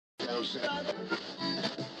Los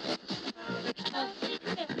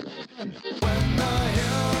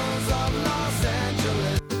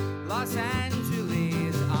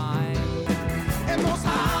Angeles, I'm and most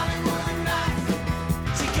Hollywood nights.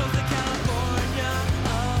 She goes to California,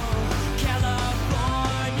 oh,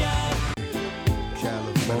 California.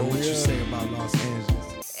 What you say about Los Angeles?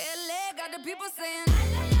 LA got the people saying,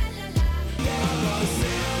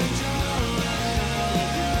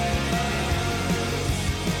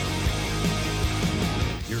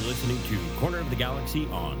 You're listening to Corner of the Galaxy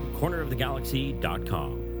on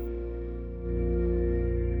cornerofthegalaxy.com.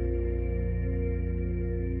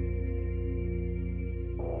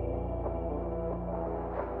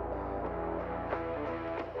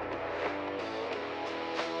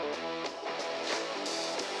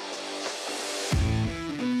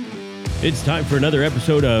 It's time for another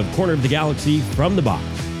episode of Corner of the Galaxy from the Box,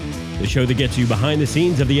 the show that gets you behind the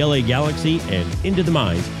scenes of the LA Galaxy and into the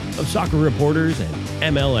minds of soccer reporters and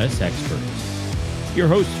MLS experts. Your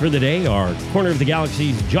hosts for the day are Corner of the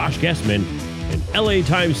Galaxy's Josh Gessman and LA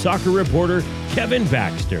Times soccer reporter Kevin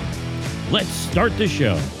Baxter. Let's start the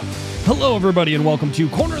show. Hello, everybody, and welcome to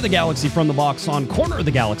Corner of the Galaxy from the Box on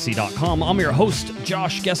cornerofthegalaxy.com. I'm your host,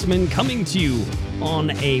 Josh Gessman, coming to you on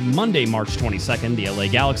a Monday, March 22nd. The LA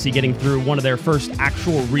Galaxy getting through one of their first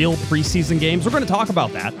actual real preseason games. We're going to talk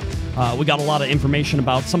about that. We got a lot of information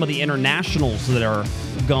about some of the internationals that are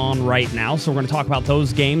gone right now, so we're going to talk about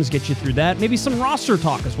those games, get you through that. Maybe some roster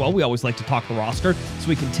talk as well. We always like to talk the roster, so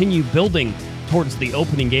we continue building towards the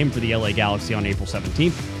opening game for the LA Galaxy on April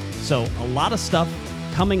 17th. So a lot of stuff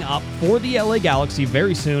coming up for the LA Galaxy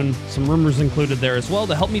very soon. Some rumors included there as well.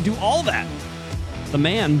 To help me do all that, the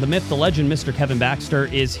man, the myth, the legend, Mr. Kevin Baxter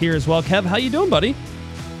is here as well. Kev, how you doing, buddy?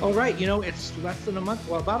 All right. You know, it's less than a month,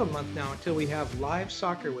 well, about a month now until we have live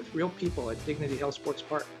soccer with real people at Dignity Health Sports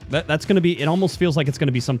Park. That's going to be, it almost feels like it's going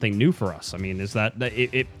to be something new for us. I mean,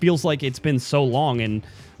 it feels like it's been so long, and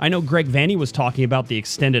I know Greg Vanney was talking about the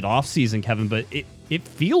extended offseason, Kevin, but it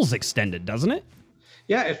feels extended, doesn't it?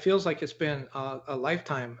 Yeah, it feels like it's been a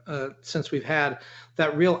lifetime since we've had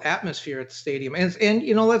that real atmosphere at the stadium. And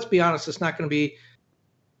you know, let's be honest, it's not going to be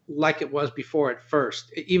like it was before at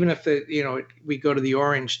first. Even if we go to the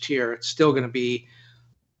orange tier, it's still going to be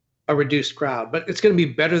a reduced crowd, but it's going to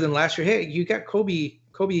be better than last year. Hey, you got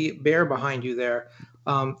Kobe Bear behind you there.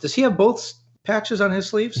 Does he have both patches on his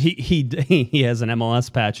sleeves? He has an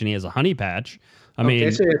MLS patch and he has a honey patch. I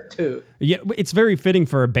mean, so too. Yeah, it's very fitting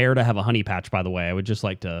for a bear to have a honey patch, by the way. I would just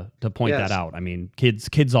like to point that out. I mean,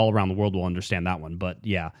 kids all around the world will understand that one, but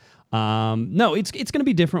yeah. No, it's going to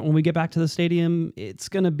be different when we get back to the stadium.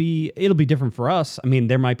 It'll be different for us. I mean,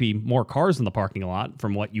 there might be more cars in the parking lot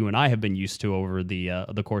from what you and I have been used to over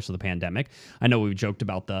the course of the pandemic. I know we've joked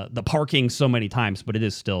about the parking so many times, but it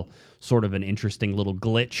is still sort of an interesting little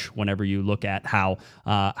glitch whenever you look at how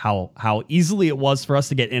easily it was for us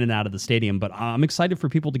to get in and out of the stadium. But I'm excited for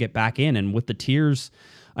people to get back in, and with the tiers,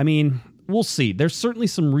 I mean, we'll see. There's certainly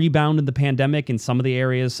some rebound in the pandemic in some of the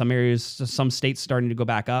areas, some states starting to go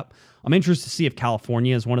back up. I'm interested to see if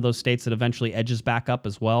California is one of those states that eventually edges back up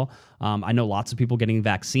as well. I know lots of people getting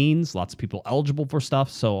vaccines, lots of people eligible for stuff.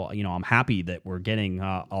 So, I'm happy that we're getting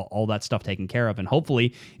all that stuff taken care of. And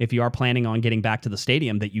hopefully, if you are planning on getting back to the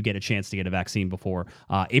stadium, that you get a chance to get a vaccine before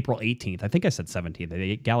April 18th. I think I said 17th.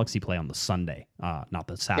 The Galaxy play on the Sunday, not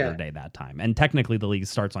the Saturday that time. And technically, the league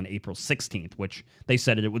starts on April 16th, which they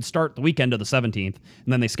said it would start the weekend of the 17th, and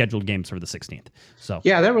then they scheduled games for the 16th. So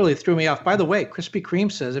yeah, that really threw me off. By the way, Krispy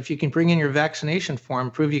Kreme says if you can bring in your vaccination form,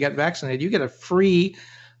 prove you got vaccinated, you get a free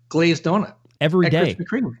glazed donut every day.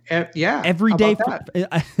 Krispy Kreme. Yeah, every day.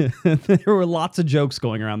 There were lots of jokes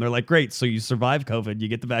going around. They're like, great, so you survive COVID, you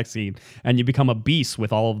get the vaccine, and you become obese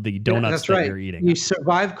with all of the donuts that you're eating. You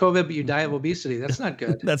survive COVID, but you die of obesity. That's not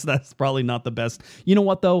good. That's probably not the best. You know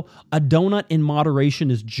what, though? A donut in moderation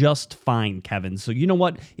is just fine, Kevin. So you know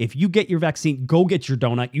what? If you get your vaccine, go get your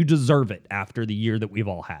donut. You deserve it after the year that we've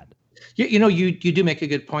all had. You do make a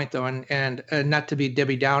good point, though, and not to be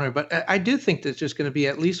Debbie Downer, but I do think there's just going to be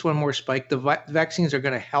at least one more spike. The vaccines are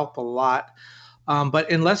going to help a lot,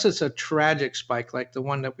 but unless it's a tragic spike like the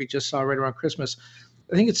one that we just saw right around Christmas,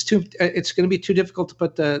 I think it's going to be too difficult to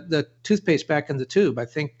put the toothpaste back in the tube. I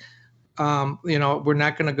think, we're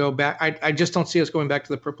not going to go back. I just don't see us going back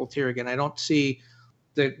to the purple tier again. I don't see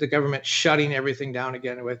the government shutting everything down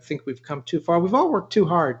again. I think we've come too far. We've all worked too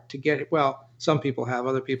hard to get it. Well, some people have,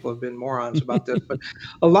 other people have been morons about this, but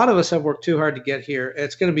a lot of us have worked too hard to get here.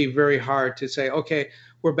 It's going to be very hard to say, okay,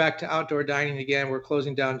 we're back to outdoor dining again. We're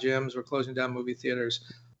closing down gyms. We're closing down movie theaters.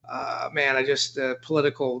 The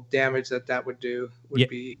political damage that would do would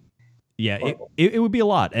be Yeah, it would be a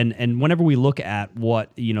lot, and whenever we look at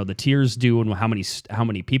what the tiers do and how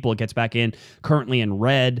many people it gets back in currently in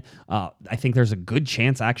red, I think there's a good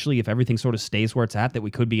chance actually if everything sort of stays where it's at that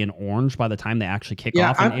we could be in orange by the time they actually kick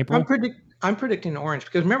off in April. I'm predicting orange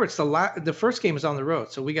because remember it's the first game is on the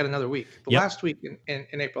road, so we got another week. The last week in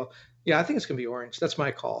April. Yeah, I think it's going to be orange. That's my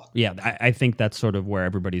call. Yeah, I think that's sort of where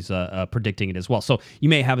everybody's predicting it as well. So you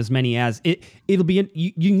may have as many as it'll be.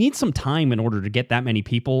 You need some time in order to get that many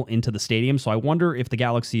people into the stadium. So I wonder if the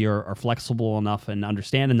Galaxy are flexible enough and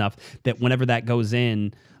understand enough that whenever that goes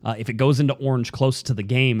in, if it goes into orange close to the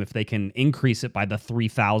game, if they can increase it by the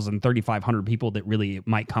 3,000, 3,500 people that really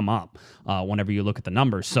might come up whenever you look at the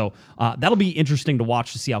numbers. So that'll be interesting to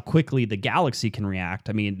watch to see how quickly the Galaxy can react.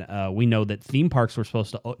 I mean, we know that theme parks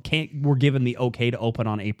were given the okay to open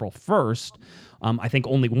on April 1st. I think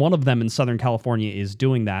only one of them in Southern California is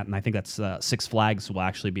doing that, and I think that's Six Flags will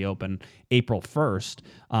actually be open April 1st.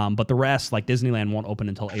 But the rest, like Disneyland, won't open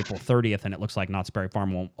until April 30th, and it looks like Knott's Berry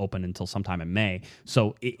Farm won't open until sometime in May.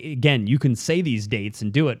 So again, you can say these dates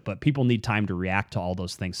and do it, but people need time to react to all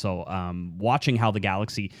those things. So watching how the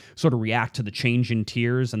Galaxy sort of react to the change in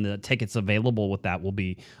tiers and the tickets available with that will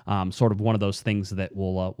be sort of one of those things that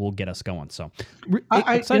will get us going. So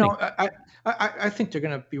I think they're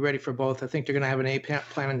going to be ready for both. I think they're going to have an A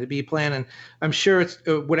plan and the B plan, and I'm sure it's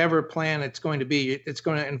whatever plan it's going to be. It's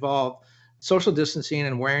going to involve social distancing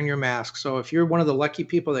and wearing your mask. So if you're one of the lucky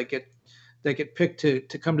people that get picked to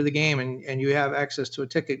come to the game and you have access to a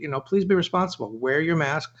ticket, please be responsible. Wear your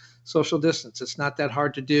mask, social distance. It's not that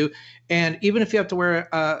hard to do. And even if you have to wear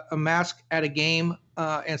a mask at a game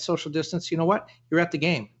and social distance, you know what? You're at the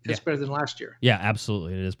game. It's better than last year. Yeah,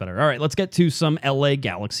 absolutely. It is better. All right, let's get to some LA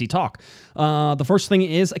Galaxy talk. The first thing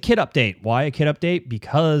is a kit update. Why a kit update?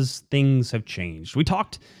 Because things have changed. We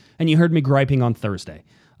talked, and you heard me griping on Thursday.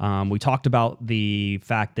 We talked about the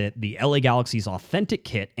fact that the LA Galaxy's authentic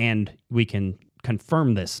kit, and we can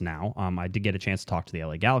confirm this now. I did get a chance to talk to the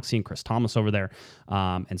LA Galaxy and Chris Thomas over there.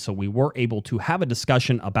 And so we were able to have a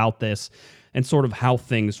discussion about this and sort of how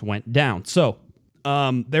things went down. So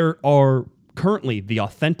there are currently the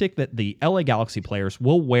authentic that the LA Galaxy players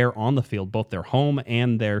will wear on the field, both their home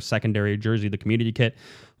and their secondary jersey, the community kit,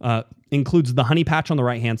 includes the honey patch on the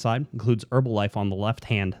right-hand side, includes Herbalife on the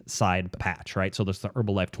left-hand side patch, right? So there's the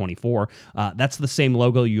Herbalife 24. That's the same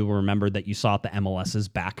logo you'll remember that you saw at the MLS's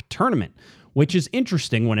back tournament, which is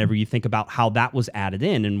interesting whenever you think about how that was added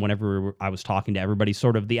in. And whenever I was talking to everybody,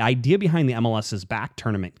 sort of the idea behind the MLS's back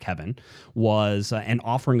tournament, Kevin, was, and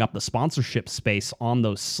offering up the sponsorship space on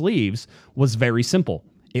those sleeves was very simple.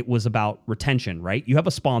 It was about retention, right? You have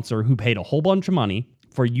a sponsor who paid a whole bunch of money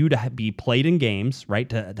for you to be played in games, right?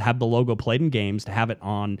 To have the logo played in games, to have it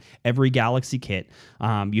on every Galaxy kit.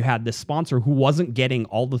 You had this sponsor who wasn't getting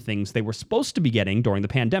all the things they were supposed to be getting during the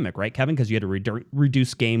pandemic, right, Kevin? Because you had to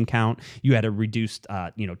reduce game count, you had a reduced,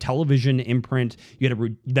 television imprint.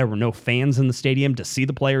 There were no fans in the stadium to see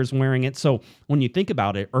the players wearing it. So when you think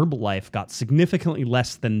about it, Herbalife got significantly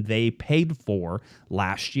less than they paid for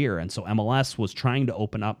last year, and so MLS was trying to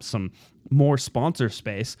open up some more sponsor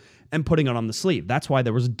space and putting it on the sleeve. That's why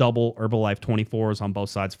there was double Herbalife 24s on both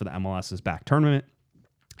sides for the MLS's back tournament.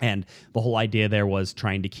 And the whole idea there was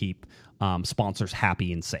trying to keep sponsors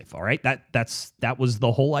happy and safe. All right. That was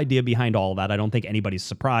the whole idea behind all of that. I don't think anybody's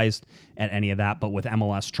surprised at any of that, but with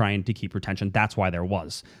MLS trying to keep retention, that's why there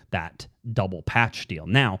was that double patch deal.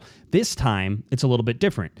 Now, this time it's a little bit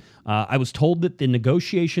different. I was told that the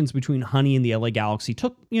negotiations between Honey and the LA Galaxy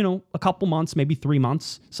took, a couple months, maybe 3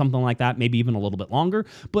 months, something like that, maybe even a little bit longer,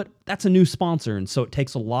 but that's a new sponsor. And so it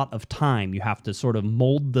takes a lot of time. You have to sort of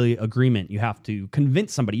mold the agreement. You have to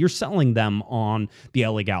convince somebody. You're selling them on the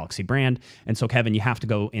LA Galaxy brand. And so, Kevin, you have to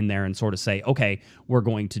go in there and sort of say, okay, we're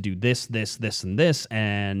going to do this, this, this, and this,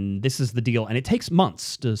 and this is the deal. And it takes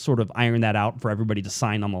months to sort of iron that out for everybody to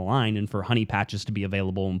sign on the line and for honey patches to be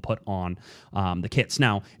available and put on the kits.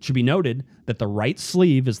 Now, it should be noted that the right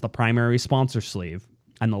sleeve is the primary sponsor sleeve,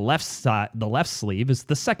 and the left sleeve is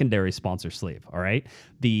the secondary sponsor sleeve. All right,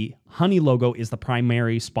 the Honey logo is the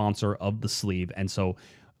primary sponsor of the sleeve, and so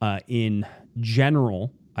in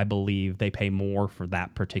general, I believe they pay more for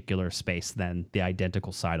that particular space than the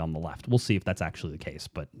identical side on the left. We'll see if that's actually the case,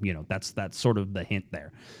 but that's sort of the hint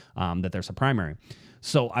there, that there's a primary.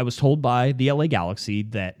 So I was told by the LA Galaxy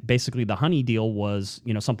that basically the Honey deal was,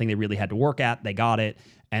 something they really had to work at. They got it,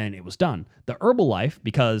 and it was done. The Herbalife,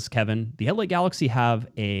 because, Kevin, the LA Galaxy have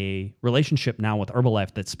a relationship now with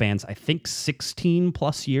Herbalife that spans, I think, 16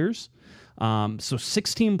 plus years. So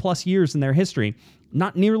 16 plus years in their history,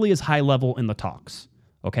 not nearly as high level in the talks.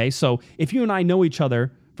 Okay, so if you and I know each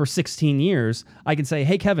other for 16 years, I can say,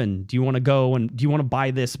 hey, Kevin, do you want to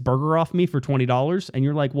buy this burger off me for $20? And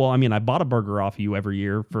you're like, well, I mean, I bought a burger off you every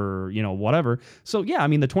year for, whatever. So yeah, I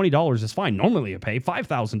mean, the $20 is fine. Normally I pay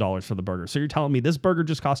 $5,000 for the burger. So you're telling me this burger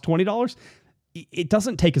just costs $20? It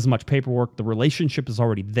doesn't take as much paperwork. The relationship is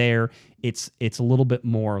already there. It's a little bit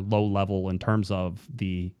more low level in terms of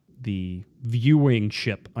the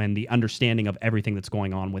viewingship and the understanding of everything that's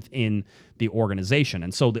going on within the organization.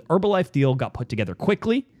 And so the Herbalife deal got put together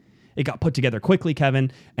quickly. It got put together quickly,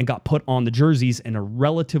 Kevin, and got put on the jerseys in a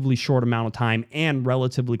relatively short amount of time and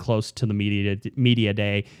relatively close to the media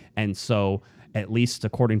day. And so, at least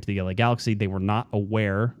according to the LA Galaxy, they were not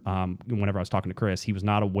aware, whenever I was talking to Chris, he was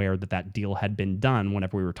not aware that deal had been done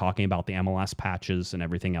whenever we were talking about the MLS patches and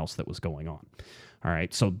everything else that was going on. All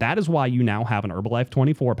right, so that is why you now have an Herbalife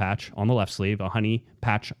 24 patch on the left sleeve, a Honey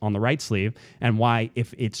patch on the right sleeve, and why,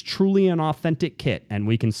 if it's truly an authentic kit, and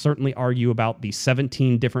we can certainly argue about the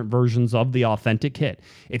 17 different versions of the authentic kit,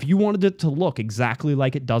 if you wanted it to look exactly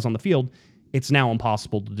like it does on the field, it's now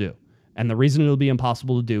impossible to do. And the reason it'll be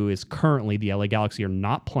impossible to do is currently the LA Galaxy are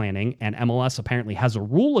not planning, and MLS apparently has a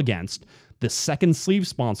rule against the second sleeve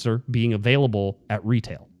sponsor being available at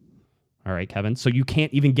retail. All right, Kevin. So you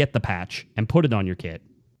can't even get the patch and put it on your kit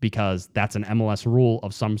because that's an MLS rule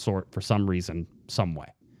of some sort for some reason, some way.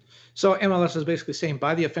 So MLS is basically saying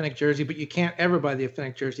buy the authentic jersey, but you can't ever buy the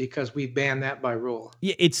authentic jersey because we banned that by rule.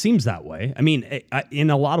 Yeah, it seems that way. I mean,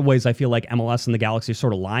 in a lot of ways, I feel like MLS and the Galaxy are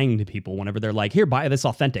sort of lying to people whenever they're like, here, buy this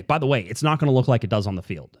authentic. By the way, it's not going to look like it does on the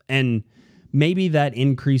field. And maybe that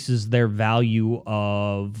increases their value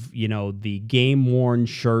of, the game-worn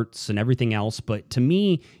shirts and everything else. But to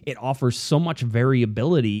me, it offers so much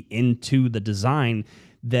variability into the design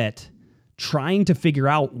that trying to figure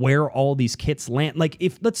out where all these kits land, like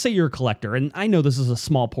if, let's say you're a collector, and I know this is a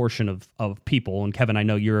small portion of people, and Kevin, I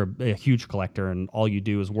know you're a huge collector and all you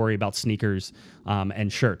do is worry about sneakers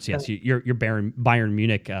and shirts. Yes, you're Bayern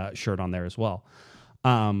Munich shirt on there as well.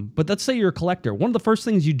 But let's say you're a collector. One of the first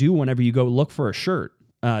things you do whenever you go look for a shirt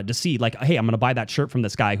to see, like, hey, I'm going to buy that shirt from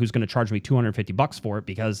this guy who's going to charge me $250 for it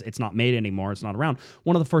because it's not made anymore, it's not around.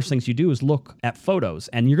 One of the first things you do is look at photos,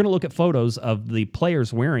 and you're going to look at photos of the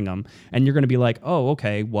players wearing them, and you're going to be like, oh,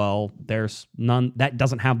 okay, well, there's none that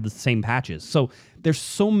doesn't have the same patches. So there's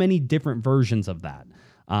so many different versions of that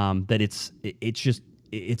that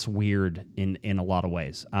it's weird in a lot of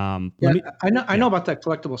ways. I know about that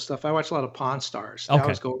collectible stuff. I watch a lot of Pawn Stars. I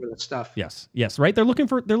always go over that stuff. Yes, right. They're looking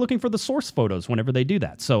for the source photos whenever they do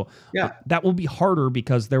that. So that will be harder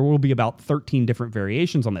because there will be about 13 different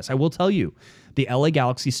variations on this. I will tell you, the LA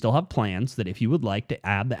Galaxy still have plans that if you would like to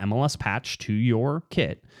add the MLS patch to your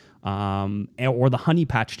kit, or the Honey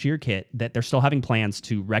patch to your kit, that they're still having plans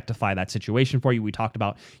to rectify that situation for you. We talked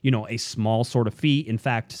about, a small sort of fee. In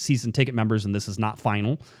fact, season ticket members, and this is not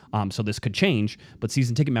final, so this could change, but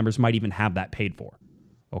season ticket members might even have that paid for.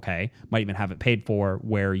 Okay, might even have it paid for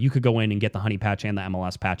where you could go in and get the Honey patch and the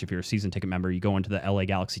MLS patch. If you're a season ticket member, you go into the LA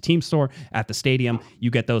Galaxy team store at the stadium, you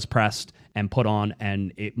get those pressed and put on,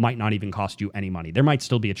 and it might not even cost you any money. There might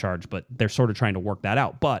still be a charge, but they're sort of trying to work that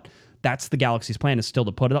out. But that's the Galaxy's plan, is still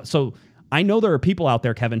to put it up. So I know there are people out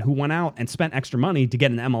there, Kevin, who went out and spent extra money to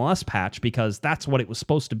get an MLS patch because that's what it was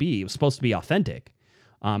supposed to be. It was supposed to be authentic.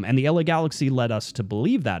 And the LA Galaxy led us to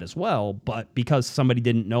believe that as well. But because somebody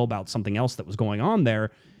didn't know about something else that was going on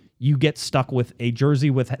there, you get stuck with a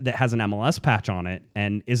jersey that has an MLS patch on it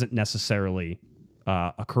and isn't necessarily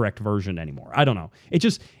a correct version anymore. I don't know.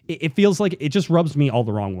 It feels like it just rubs me all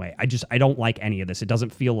the wrong way. I don't like any of this. It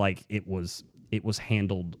doesn't feel like it was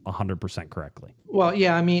handled 100% correctly. Well,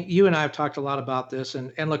 yeah, I mean, you and I have talked a lot about this,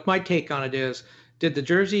 and look, my take on it is, did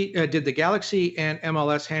the Galaxy and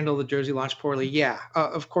MLS handle the jersey launch poorly? Yeah,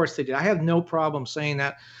 of course they did. I have no problem saying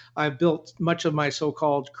that. I've built much of my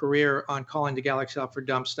so-called career on calling the Galaxy out for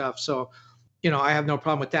dumb stuff, so I have no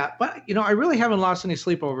problem with that. But I really haven't lost any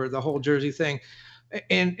sleep over the whole jersey thing,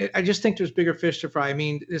 and I just think there's bigger fish to fry. I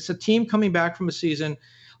mean, it's a team coming back from a season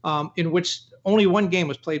in which only one game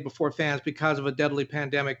was played before fans because of a deadly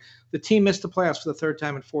pandemic. The team missed the playoffs for the third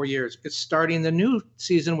time in 4 years. It's starting the new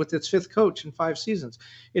season with its fifth coach in 5 seasons.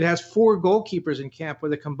 It has 4 goalkeepers in camp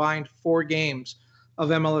with a combined 4 games of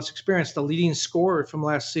MLS experience. The leading scorer from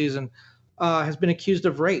last season has been accused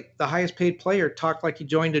of rape. The highest paid player talked like he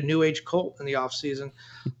joined a new age cult in the offseason.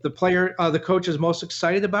 The coach is most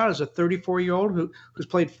excited about is a 34-year-old who's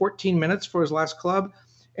played 14 minutes for his last club.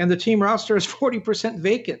 And the team roster is 40%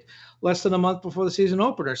 vacant, less than a month before the season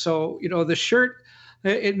opener. So, the shirt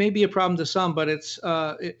It may be a problem to some, but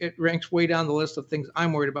it ranks way down the list of things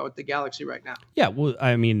I'm worried about with the Galaxy right now. Yeah, well,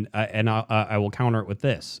 I mean, I will counter it with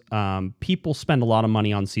this. People spend a lot of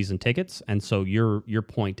money on season tickets, and so your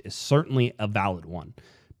point is certainly a valid one.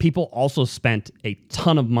 People also spent a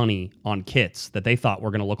ton of money on kits that they thought were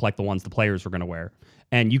going to look like the ones the players were going to wear.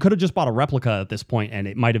 And you could have just bought a replica at this point, and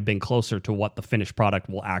it might have been closer to what the finished product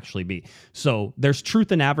will actually be. So there's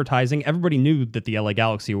truth in advertising. Everybody knew that the LA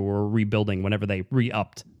Galaxy were rebuilding whenever they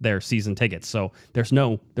re-upped their season tickets. So there's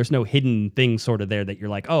no hidden thing sort of there that you're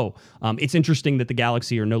like, it's interesting that the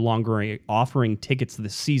Galaxy are no longer offering tickets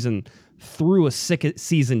this season through a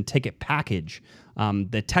season ticket package.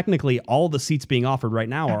 That technically all the seats being offered right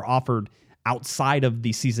now are offered outside of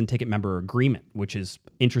the season ticket member agreement, which is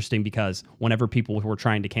interesting because whenever people were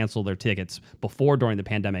trying to cancel their tickets during the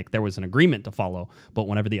pandemic, there was an agreement to follow. But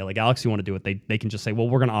whenever the LA Galaxy want to do it, they can just say, well,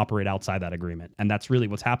 we're going to operate outside that agreement. And that's really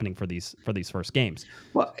what's happening for these first games.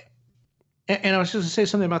 Well, and I was just going to say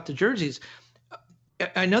something about the jerseys.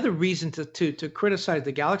 Another reason to criticize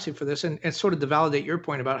the Galaxy for this and sort of to validate your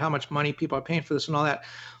point about how much money people are paying for this and all that.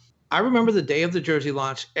 I remember the day of the jersey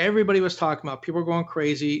launch, everybody was talking about, people were going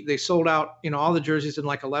crazy. They sold out, all the jerseys in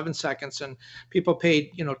like 11 seconds and people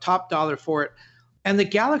paid, top dollar for it. And the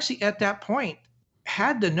Galaxy at that point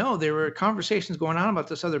had to know there were conversations going on about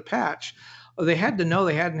this other patch. They had to know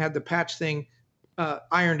they hadn't had the patch thing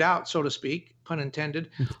ironed out, so to speak, pun intended.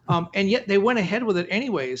 And yet they went ahead with it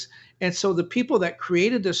anyways. And so the people that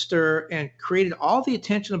created the stir and created all the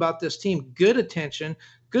attention about this team, good attention,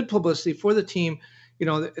 good publicity for the team,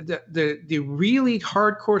 the really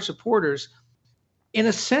hardcore supporters, in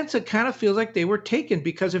a sense, it kind of feels like they were taken,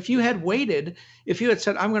 because if you had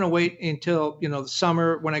said, I'm going to wait until, the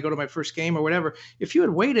summer when I go to my first game or whatever, if you had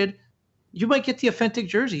waited, you might get the authentic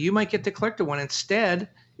jersey. You might get the collector one. Instead,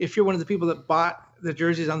 if you're one of the people that bought the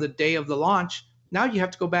jerseys on the day of the launch, now you have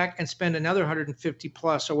to go back and spend another 150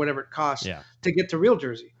 plus or whatever it costs to get the real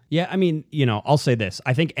jersey. Yeah, I mean, I'll say this.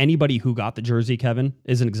 I think anybody who got the jersey, Kevin,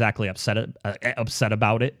 isn't exactly upset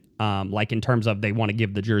about it. Like in terms of they want to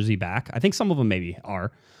give the jersey back. I think some of them maybe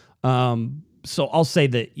are. So I'll say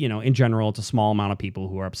that, in general, it's a small amount of people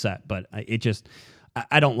who are upset, but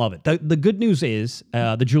I don't love it. The good news is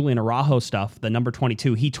the Julian Araujo stuff, the number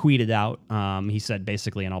 22, he tweeted out, he said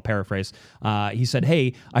basically, and I'll paraphrase, he said,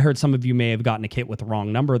 hey, I heard some of you may have gotten a kit with the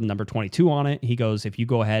wrong number, the number 22 on it. He goes, if you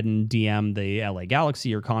go ahead and DM the LA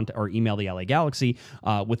Galaxy or email the LA Galaxy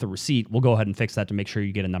with a receipt, we'll go ahead and fix that to make sure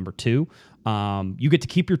you get a number 2. You get to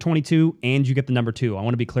keep your 22 and you get the number 2. I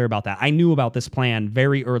want to be clear about that. I knew about this plan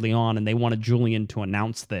very early on, and they wanted Julian to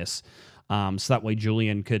announce this. So that way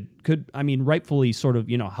Julian could rightfully sort of,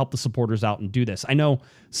 help the supporters out and do this. I know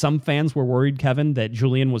some fans were worried, Kevin, that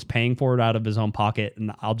Julian was paying for it out of his own pocket,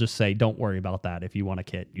 and I'll just say, don't worry about that. If you want a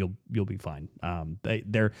kit, you'll be fine.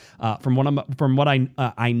 They're from what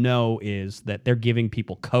I know is that they're giving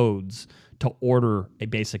people codes to order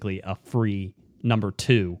basically a free number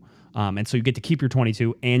 2. And so you get to keep your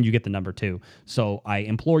 22 and you get the number 2. So I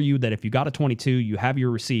implore you that if you got a 22, you have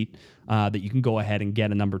your receipt, that you can go ahead and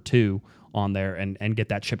get a number 2 on there and get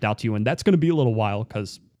that shipped out to you. And that's going to be a little while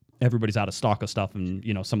because everybody's out of stock of stuff, and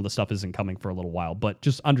some of the stuff isn't coming for a little while. But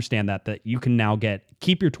just understand that you can now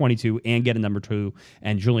keep your 22 and get a number 2.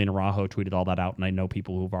 And Julian Araujo tweeted all that out, and I know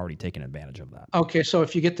people who've already taken advantage of that. Okay, so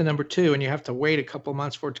if you get the number 2 and you have to wait a couple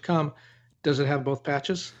months for it to come, does it have both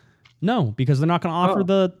patches? No, because they're not going to offer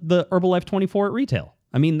the Herbalife 24 at retail.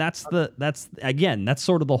 I mean, that's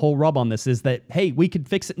sort of the whole rub on this is that, hey, we could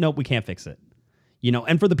fix it. Nope, we can't fix it.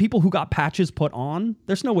 And for the people who got patches put on,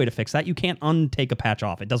 there's no way to fix that. You can't untake a patch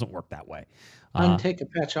off. It doesn't work that way. Untake a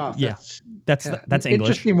patch off. Yeah, that's English.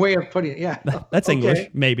 Interesting way of putting it. Yeah, that's okay. English.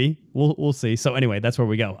 Maybe we'll see. So anyway, that's where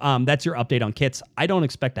we go. That's your update on kits. I don't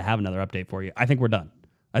expect to have another update for you. I think we're done.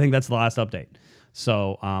 I think that's the last update.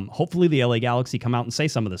 So hopefully the LA Galaxy come out and say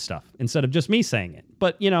some of this stuff instead of just me saying it.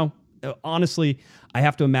 But, honestly, I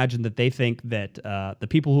have to imagine that they think that the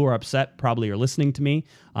people who are upset probably are listening to me,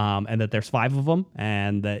 and that there's 5 of them,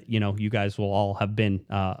 and that, you guys will all have been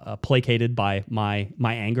placated by my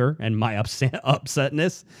anger and my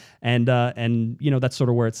upsetness. And that's sort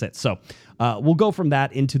of where it sits. So we'll go from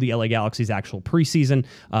that into the LA Galaxy's actual preseason.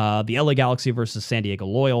 The LA Galaxy versus San Diego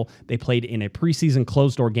Loyal. They played in a preseason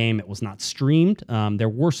closed-door game. It was not streamed. There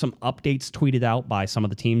were some updates tweeted out by some of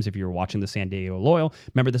the teams if you were watching the San Diego Loyal.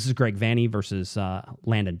 Remember, this is Greg Vanny versus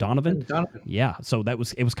Landon Donovan. Yeah, so it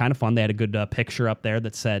was kind of fun. They had a good picture up there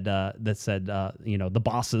that said the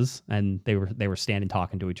bosses, and they were standing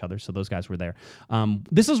talking to each other. So those guys were there.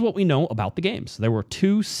 This is what we know about the games. There were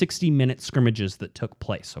 2 60-minute scrimmages that took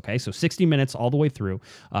place. Okay, so 60 minutes all the way through.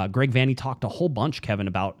 Greg Vanney talked a whole bunch, Kevin,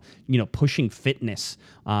 about, pushing fitness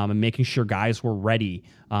and making sure guys were ready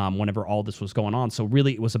whenever all this was going on. So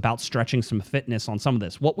really it was about stretching some fitness on some of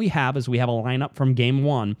this. What we have is we have a lineup from game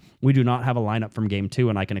 1. We do not have a lineup from game 2,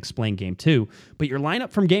 and I can explain game 2. But your lineup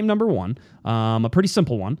from game number 1, a pretty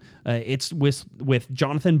simple one. It's with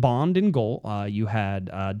Jonathan Bond in goal. You had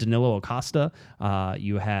Danilo Acosta.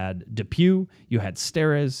 You had Depew. You had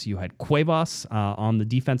Steres. You had Cuevas on the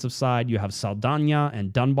defensive side. You have Saldana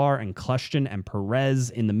and Dunbar and Kleshton and Perez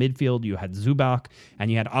in the midfield. You had Zubak, and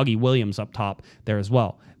you had Augie Williams up top there as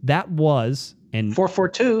well. That was... and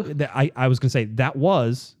 4-4-2. I was going to say that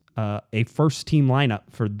was a first team lineup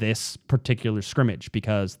for this particular scrimmage,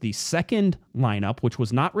 because the second lineup, which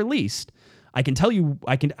was not released, I can tell you,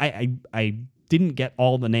 I didn't get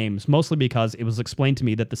all the names, mostly because it was explained to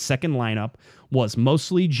me that the second lineup was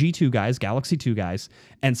mostly G2 guys, Galaxy 2 guys,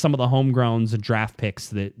 and some of the homegrowns and draft picks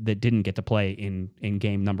that didn't get to play in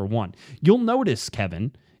game number 1. You'll notice,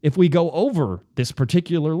 Kevin, if we go over this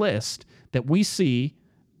particular list, that we see,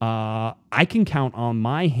 I can count on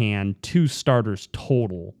my hand 2 starters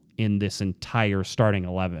total in this entire starting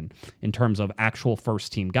 11 in terms of actual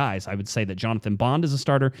first team guys. I would say that Jonathan Bond is a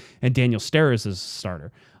starter and Daniel Steres is a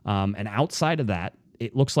starter. And outside of that,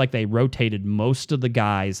 it looks like they rotated most of the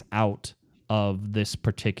guys out of this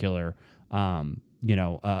particular,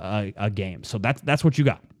 a game. So that's what you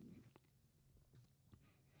got.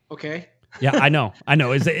 Okay. Yeah, I know.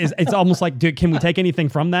 It's almost like, dude, can we take anything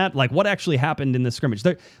from that? Like, what actually happened in this scrimmage?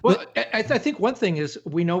 I think one thing is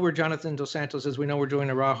we know where Jonathan Dos Santos is. We know where Julian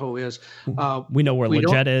Araujo is. We know where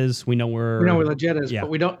Lletget is. We know where Lletget is. Yeah. But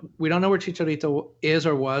we don't know where Chicharito is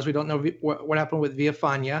or was. We don't know what happened with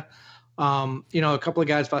Villafana. A couple of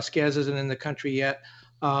guys, Vasquez isn't in the country yet.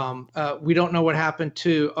 We don't know what happened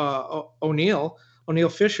to O'Neal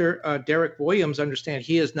Fisher. Derek Williams, understand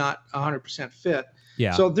he is not 100% fit.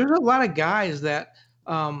 Yeah. So there's a lot of guys that,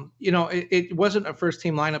 it wasn't a first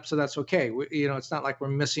team lineup, so that's okay. It's not like we're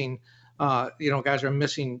missing, guys are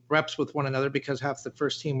missing reps with one another because half the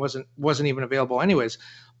first team wasn't even available anyways.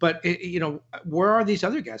 But where are these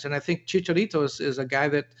other guys? And I think Chicharito is a guy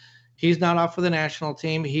that he's not off for the national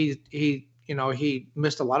team. He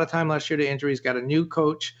missed a lot of time last year to injury. He's got a new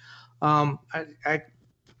coach. Why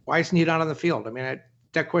isn't he not on the field? I mean,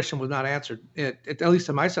 that question was not answered, at least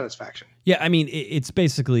to my satisfaction. Yeah, I mean, it's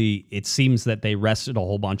basically, it seems that they rested a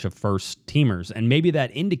whole bunch of first teamers, and maybe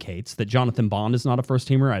that indicates that Jonathan Bond is not a first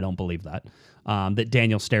teamer. I don't believe that. That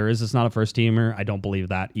Daniel Steres is not a first teamer. I don't believe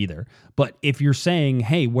that either. But if you're saying,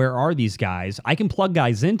 hey, where are these guys? I can plug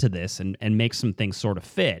guys into this and make some things sort of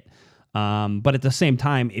fit. But at the same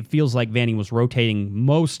time, it feels like Vanney was rotating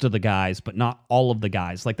most of the guys, but not all of the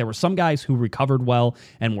guys. Like there were some guys who recovered well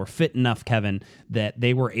and were fit enough, Kevin, that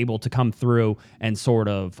they were able to come through and sort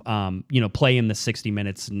of, play in the 60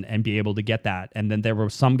 minutes and be able to get that. And then there were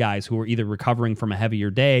some guys who were either recovering from a heavier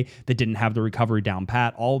day that didn't have the recovery down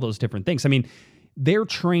pat, all those different things. I mean, they're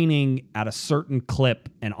training at a certain clip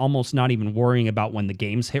and almost not even worrying about when the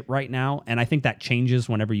games hit right now. And I think that changes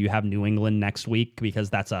whenever you have New England next week, because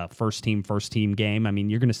that's a first team game. I mean,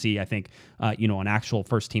 you're going to see, I think, an actual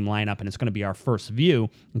first team lineup, and it's going to be our first view.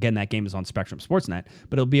 Again, that game is on Spectrum Sportsnet,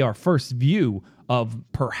 but it'll be our first view of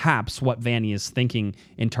perhaps what Vanney is thinking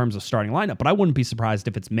in terms of starting lineup. But I wouldn't be surprised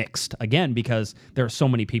if it's mixed, again, because there are so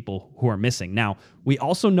many people who are missing. Now, we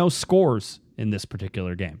also know scores in this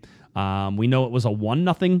particular game. We know it was a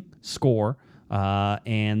 1-0 score,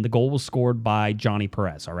 and the goal was scored by Johnny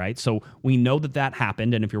Perez. All right, so we know that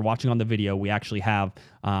happened. And if you're watching on the video, we actually have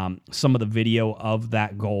some of the video of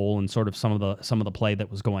that goal and sort of some of the play that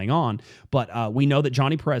was going on. But we know that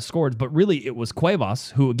Johnny Perez scored. But really, it was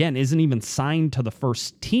Cuevas, who again isn't even signed to the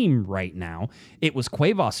first team right now. It was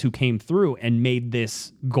Cuevas who came through and made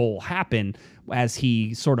this goal happen, as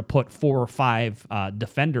he sort of put 4 or 5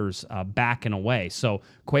 defenders back and away. So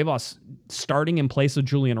Cuevas starting in place of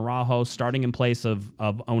Julian Araujo, starting in place of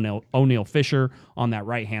O'Neal Fisher on that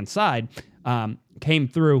right-hand side, came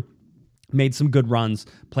through, made some good runs,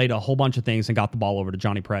 played a whole bunch of things, and got the ball over to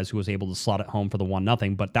Johnny Perez, who was able to slot it home for the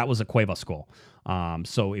 1-0. But that was a Cuevas goal.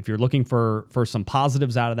 So if you're looking for some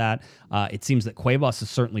positives out of that, it seems that Cuevas is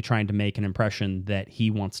certainly trying to make an impression that he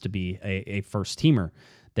wants to be a first-teamer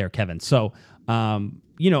there, Kevin. So,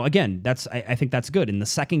 again, I think that's good. In the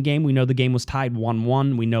second game, we know the game was tied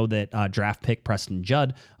 1-1. We know that draft pick Preston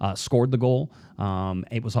Judd scored the goal.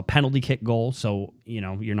 It was a penalty kick goal, so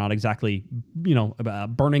you're not exactly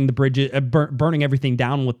burning the bridges, burning everything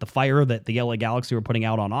down with the fire that the LA Galaxy were putting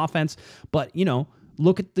out on offense. But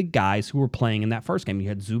look at the guys who were playing in that first game. You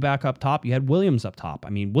had Zubak up top. You had Williams up top. I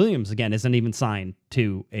mean, Williams again isn't even signed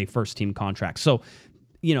to a first team contract. So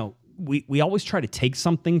we always try to take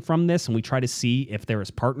something from this, and we try to see if there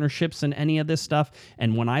is partnerships in any of this stuff.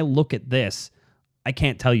 And when I look at this, I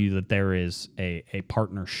can't tell you that there is a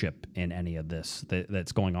partnership in any of this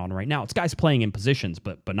that's going on right now. It's guys playing in positions,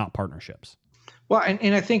 but not partnerships. Well,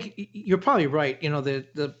 and I think you're probably right.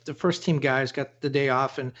 The first team guys got the day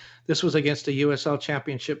off, and this was against a USL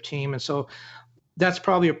championship team. And so that's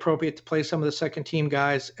probably appropriate to play some of the second team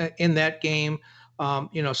guys in that game,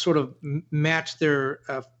 sort of match their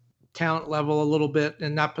talent level a little bit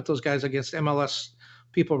and not put those guys against MLS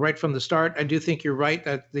people right from the start. I do think you're right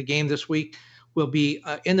that the game this week will be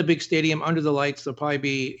in the big stadium under the lights. There'll probably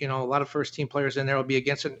be, a lot of first team players in there. Will be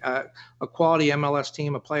against a quality MLS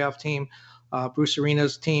team, a playoff team, Bruce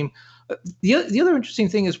Arena's team. The other interesting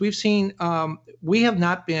thing is we've seen, we have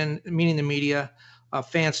not been, meaning the media,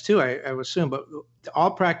 fans too, I would assume, but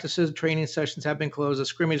all practices, training sessions have been closed. The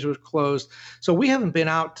scrimmage was closed. So we haven't been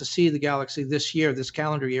out to see the Galaxy this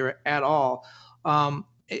calendar year at all.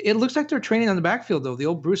 It looks like they're training on the backfield, though, the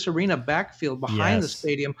old Bruce Arena backfield behind the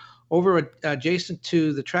stadium over adjacent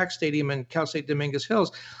to the track stadium in Cal State Dominguez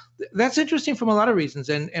Hills. That's interesting from a lot of reasons,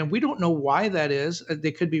 and we don't know why that is.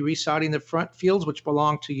 They could be resodding the front fields, which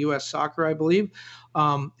belong to U.S. Soccer, I believe.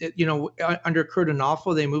 Under Curt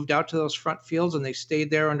Onalfo, they moved out to those front fields, and they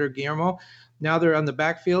stayed there under Guillermo. Now they're on the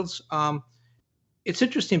backfields. It's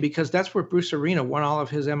interesting because that's where Bruce Arena won all of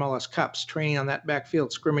his MLS Cups, training on that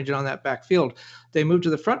backfield, scrimmaging on that backfield. They moved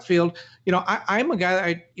to the front field. I'm a guy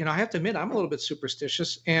that I have to admit, I'm a little bit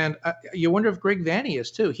superstitious, and you wonder if Greg Vanney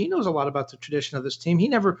is too. He knows a lot about the tradition of this team.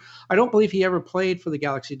 I don't believe he ever played for the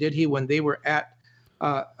Galaxy, did he, when they were at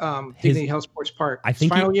Dignity Health Sports Park? I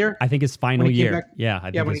think his final year.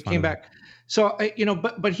 When he came back. So,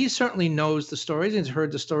 but he certainly knows the stories and has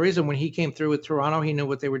heard the stories. And when he came through with Toronto, he knew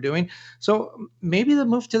what they were doing. So maybe the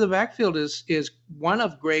move to the backfield is one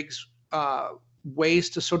of Greg's ways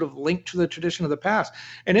to sort of link to the tradition of the past.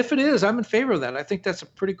 And if it is, I'm in favor of that. I think that's a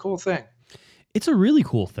pretty cool thing. It's a really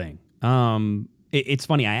cool thing. It's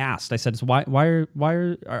funny. I said, so why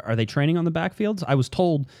are they training on the backfields? I was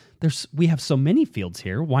told we have so many fields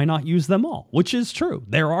here. Why not use them all? Which is true.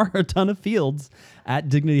 There are a ton of fields at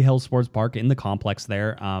Dignity Health Sports Park in the complex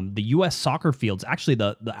there. The U.S. soccer fields, actually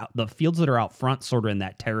the fields that are out front, sort of in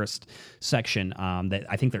that terraced section, that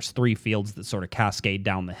I think there's 3 fields that sort of cascade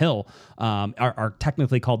down the hill, are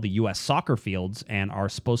technically called the U.S. soccer fields and are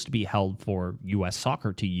supposed to be held for U.S.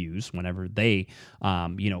 soccer to use whenever they,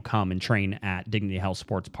 come and train at Dignity Health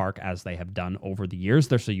Sports Park, as they have done over the years.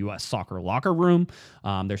 There's a U.S. soccer locker room.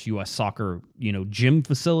 There's U.S. soccer, gym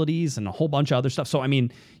facilities and a whole bunch of other stuff. So, I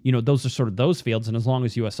mean, those are sort of those fields. And as long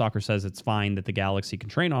as U.S. Soccer says it's fine that the Galaxy can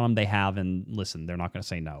train on them, they have. And listen, they're not going to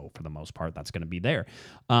say no for the most part. That's going to be there.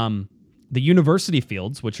 The university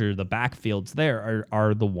fields, which are the back fields there,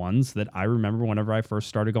 are the ones that I remember whenever I first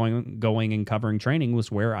started going and covering training,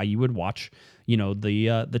 was where you would watch,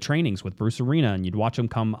 the trainings with Bruce Arena, and you'd watch them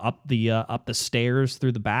come up the stairs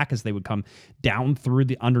through the back as they would come down through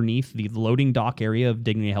underneath the loading dock area of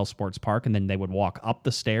Dignity Health Sports Park, and then they would walk up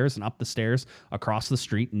the stairs across the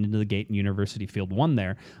street and into the gate in University Field 1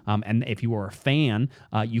 there. And if you were a fan,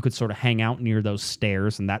 you could sort of hang out near those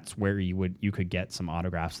stairs, and that's where you could get some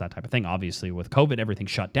autographs, that type of thing. Obviously, with COVID,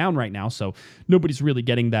 everything's shut down right now, so nobody's really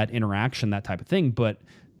getting that interaction, that type of thing. But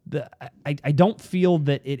I don't feel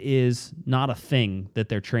that it is not a thing that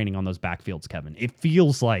they're training on those backfields, Kevin. It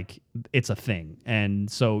feels like it's a thing.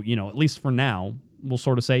 And so, at least for now, we'll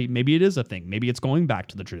sort of say maybe it is a thing. Maybe it's going back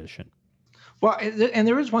to the tradition. Well, and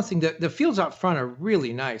there is one thing, that the fields out front are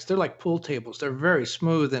really nice. They're like pool tables. They're very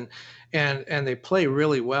smooth and they play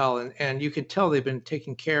really well. And you can tell they've been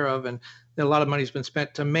taken care of, and a lot of money's been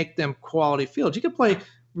spent to make them quality fields. You can play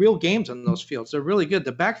real games on those fields. They're really good.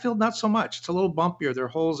 The backfield, not so much. It's a little bumpier. There are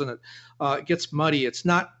holes in it. It gets muddy. It's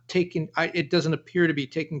not it doesn't appear to be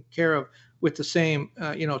taken care of with the same,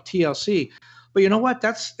 TLC. But you know what?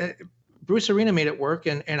 That's Bruce Arena made it work.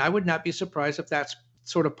 And I would not be surprised if that's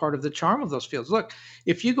sort of part of the charm of those fields. Look,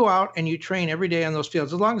 if you go out and you train every day on those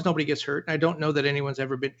fields, as long as nobody gets hurt, and I don't know that anyone's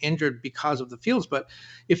ever been injured because of the fields, but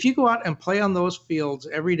if you go out and play on those fields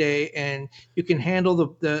every day and you can handle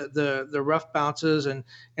the rough bounces and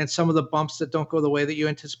some of the bumps that don't go the way that you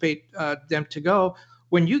anticipate them to go,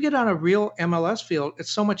 when you get on a real MLS field,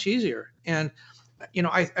 it's so much easier. And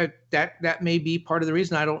that may be part of the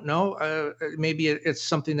reason. I don't know. Maybe it's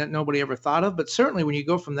something that nobody ever thought of, but certainly when you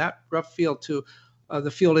go from that rough field to the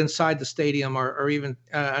field inside the stadium or even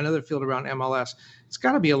another field around MLS, it's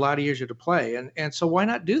got to be a lot easier to play. And so why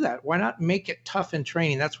not do that? Why not make it tough in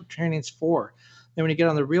training? That's what training's for. Then when you get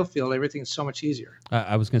on the real field, everything's so much easier.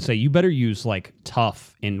 I was going to say, you better use like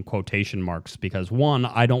tough in quotation marks, because one,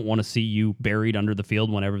 I don't want to see you buried under the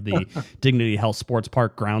field whenever the Dignity Health Sports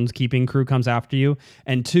Park groundskeeping crew comes after you.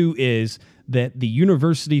 And two is that the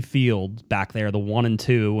university field back there, the 1 and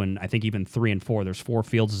 2, and I think even 3 and 4, there's 4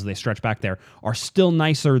 fields as they stretch back there, are still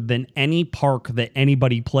nicer than any park that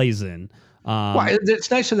anybody plays in. Well, it's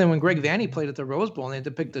nicer than when Greg Vanney played at the Rose Bowl and they had to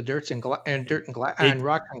pick the dirt and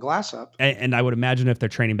rock and glass up. And I would imagine if they're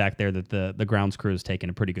training back there that the grounds crew is taking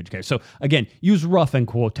a pretty good care. So again, use rough in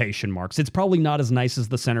quotation marks. It's probably not as nice as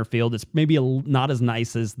the center field. It's maybe not as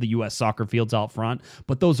nice as the U.S. soccer fields out front,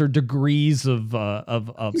 but those are degrees of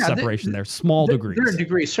separation. They're small degrees. They're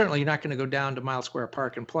degrees. Certainly, you're not going to go down to Miles Square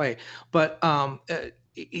Park and play, but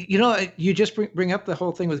you just bring up the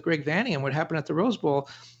whole thing with Greg Vanney and what happened at the Rose Bowl.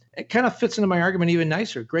 It kind of fits into my argument even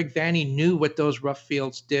nicer. Greg Vanney knew what those rough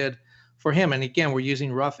fields did for him. And again, we're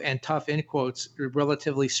using rough and tough in quotes,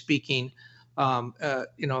 relatively speaking.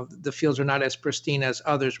 The fields are not as pristine as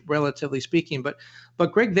others, relatively speaking. But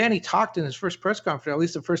Greg Vanney talked in his first press conference, at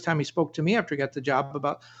least the first time he spoke to me after he got the job,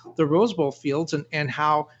 about the Rose Bowl fields and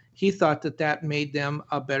how he thought that made them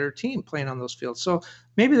a better team playing on those fields. So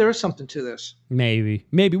maybe there is something to this. Maybe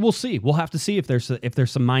we'll see. We'll have to see if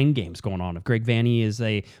there's some mind games going on. If Greg Vanney is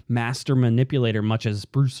a master manipulator, much as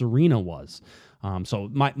Bruce Arena was. So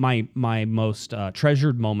my most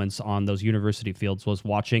treasured moments on those university fields was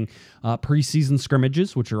watching preseason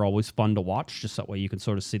scrimmages, which are always fun to watch, just that way you can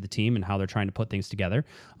sort of see the team and how they're trying to put things together.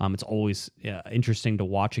 It's always interesting to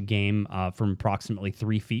watch a game from approximately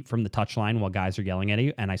 3 feet from the touchline while guys are yelling at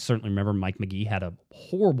you. And I certainly remember Mike McGee had a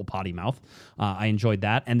horrible potty mouth. I enjoyed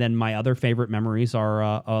that. And then my other favorite memories are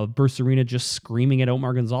of Bruce Arena just screaming at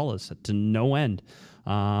Omar Gonzalez to no end.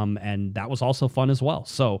 And that was also fun as well.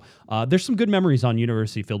 So there's some good memories on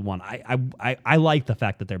University Field 1. I like the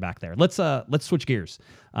fact that they're back there. Let's switch gears.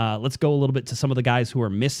 Let's go a little bit to some of the guys who are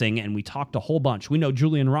missing, and we talked a whole bunch. We know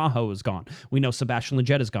Julian Araujo is gone. We know Sebastian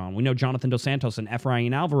Lletget is gone. We know Jonathan Dos Santos and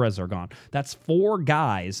Efrain Alvarez are gone. That's 4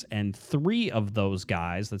 guys, and 3 of those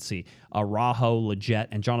guys, let's see, Araujo, Lletget,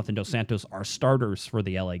 and Jonathan Dos Santos are starters for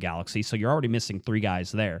the LA Galaxy, so you're already missing 3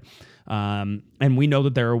 guys there. And we know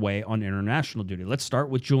that they're away on international duty. Let's start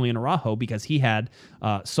with Julian Araujo, because he had,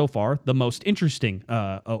 so far, the most interesting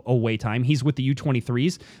away time. He's with the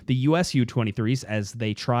U23s, the U.S. U23s, as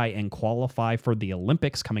they try and qualify for the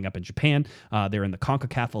Olympics coming up in Japan. They're in the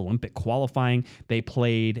CONCACAF Olympic qualifying. They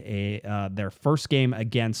played their first game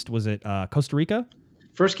against, was it Costa Rica?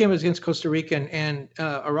 First game was against Costa Rica, and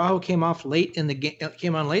Araujo came on late in the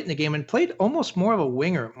game and played almost more of a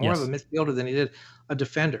winger, more of a midfielder than he did a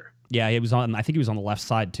defender. Yeah, I think he was on the left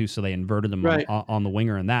side too, so they inverted him on the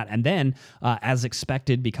winger in that. And then, as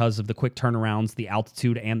expected, because of the quick turnarounds, the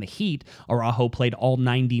altitude, and the heat, Araujo played all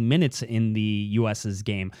 90 minutes in the U.S.'s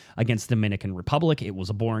game against Dominican Republic. It was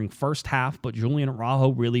a boring first half, but Julian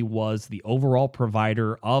Araujo really was the overall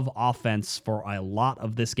provider of offense for a lot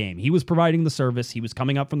of this game. He was providing the service. He was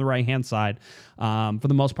coming up from the right-hand side. For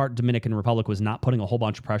the most part, Dominican Republic was not putting a whole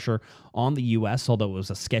bunch of pressure on the U.S., although it was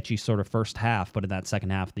a sketchy sort of first half, but in that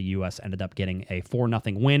second half, the U.S. ended up getting a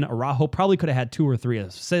 4-0 win. Araujo probably could have had 2 or 3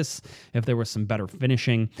 assists if there was some better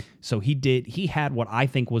finishing. So he had what I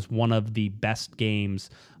think was one of the best games,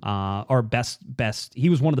 he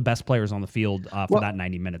was one of the best players on the field for that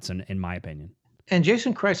 90 minutes, in my opinion. And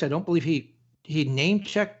Jason Kreis, I don't believe he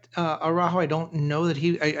name-checked Araujo. I don't know that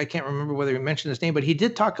I can't remember whether he mentioned his name, but he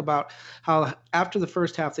did talk about how after the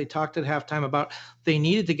first half, they talked at halftime about they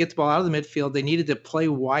needed to get the ball out of the midfield. They needed to play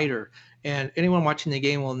wider. And anyone watching the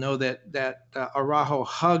game will know that Araujo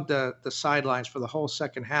hugged the sidelines for the whole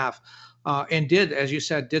second half and did, as you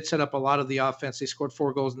said, set up a lot of the offense. They scored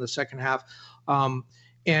 4 goals in the second half.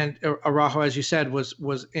 And Araujo, as you said, was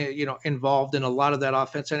involved in a lot of that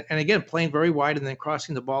offense. And again, playing very wide and then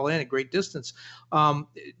crossing the ball in at great distance.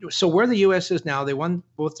 So where the U.S. is now, they won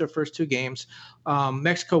both their first 2 games.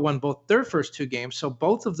 Mexico won both their first 2 games. So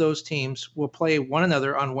both of those teams will play one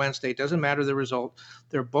another on Wednesday. It doesn't matter the result.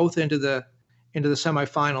 They're both into the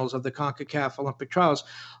semifinals of the CONCACAF Olympic trials.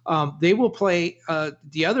 They will play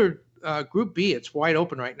the other Group B. It's wide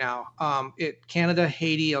open right now. Canada,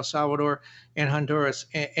 Haiti, El Salvador, and Honduras.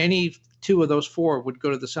 Any 2 of those 4 would go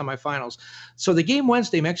to the semifinals. So the game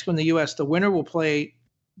Wednesday, Mexico and the U.S., the winner will play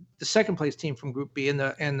the second place team from Group B, and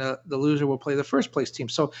the loser will play the first place team.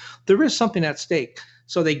 So there is something at stake.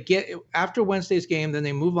 So they get after Wednesday's game, then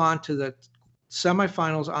they move on to the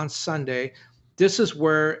semifinals on Sunday. This is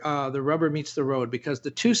where the rubber meets the road, because the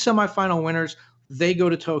 2 semifinal winners, they go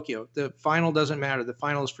to Tokyo. The final doesn't matter. The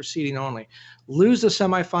final is for seeding only. Lose the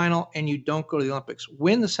semifinal and you don't go to the Olympics.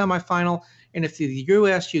 Win the semifinal, and if the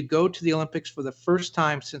U.S., you go to the Olympics for the first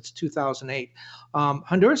time since 2008.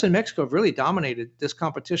 Honduras and Mexico have really dominated this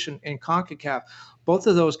competition in CONCACAF. Both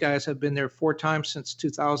of those guys have been there 4 times since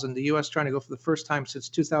 2000. The U.S. trying to go for the first time since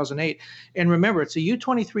 2008. And remember, it's a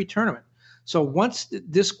U23 tournament. So once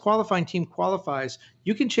this qualifying team qualifies,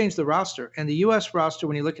 you can change the roster. And the U.S. roster,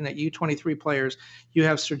 when you're looking at U23 players, you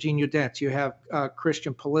have Sergiño Dest, you have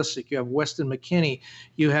Christian Pulisic, you have Weston McKennie,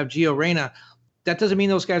 you have Gio Reyna. That doesn't mean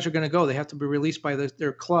those guys are going to go. They have to be released by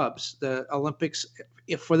their clubs. The Olympics,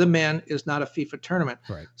 for the men, is not a FIFA tournament.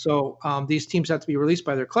 Right. So these teams have to be released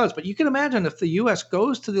by their clubs. But you can imagine if the U.S.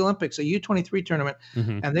 goes to the Olympics, a U23 tournament,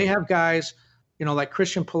 and they have guys, like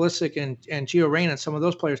Christian Pulisic and Gio Reyna and some of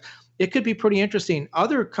those players, it could be pretty interesting.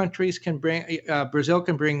 Other countries can bring, Brazil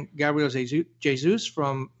can bring Gabriel Jesus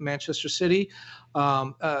from Manchester City.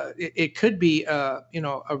 It could be, a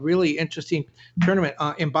really interesting tournament.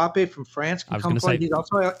 Mbappe from France can come play. He's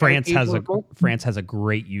also France has a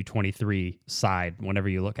great U23 side whenever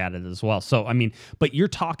you look at it as well. So, I mean, but you're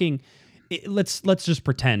talking. Let's just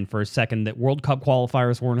pretend for a second that World Cup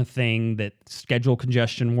qualifiers weren't a thing, that schedule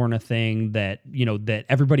congestion weren't a thing, that that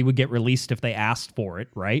everybody would get released if they asked for it,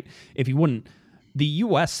 right? If you wouldn't, the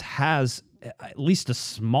U.S. has at least a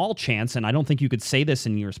small chance, and I don't think you could say this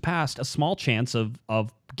in years past, a small chance of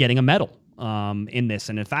getting a medal in this,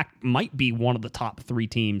 and in fact might be one of the top 3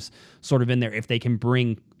 teams sort of in there if they can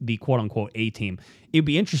bring the quote-unquote A team. It'd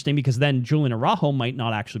be interesting because then Julian Araujo might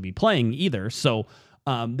not actually be playing either, so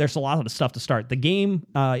there's a lot of stuff to start. The game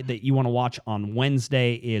that you want to watch on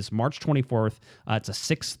Wednesday is March 24th. It's a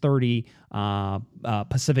 6:30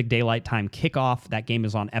 Pacific Daylight Time kickoff. That game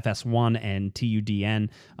is on FS1 and TUDN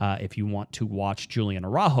if you want to watch Julian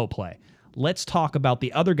Araujo play. Let's talk about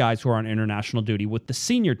the other guys who are on international duty with the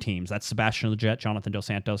senior teams. That's Sebastian Lletget, Jonathan Dos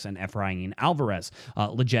Santos, and Efrain Alvarez.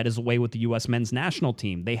 Lletget is away with the U.S. men's national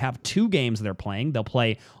team. They have 2 games they're playing. They'll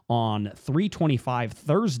play on 3/25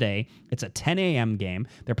 Thursday. It's a 10 a.m. game.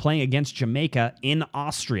 They're playing against Jamaica in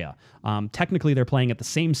Austria. Technically, they're playing at the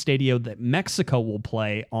same stadium that Mexico will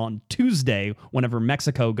play on Tuesday whenever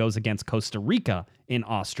Mexico goes against Costa Rica in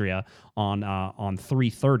Austria on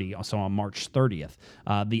 3:30, so on March 30th.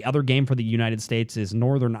 The other game for the United States is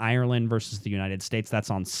Northern Ireland versus the United States.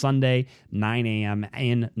 That's on Sunday, 9 a.m.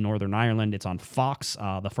 in Northern Ireland. It's on Fox.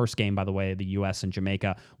 The first game, by the way, the U.S. and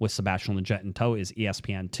Jamaica with Sebastian Lletget in tow is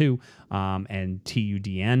ESPN2 and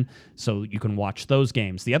TUDN, so you can watch those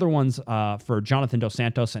games. The other ones for Jonathan Dos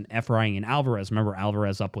Santos and Efrain Alvarez. Remember,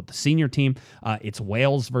 Alvarez up with the senior team. It's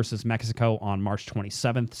Wales versus Mexico on March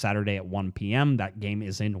 27th, Saturday at 1 p.m. That game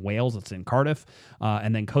is in Wales. It's in Cardiff.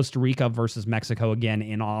 And then Costa Rica versus Mexico again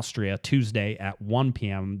in Austria, Tuesday at 1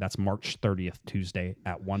 p.m. That's March 30th, Tuesday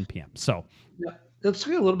at 1 p.m. So, yeah, let's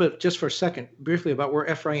talk a little bit just for a second, briefly, about where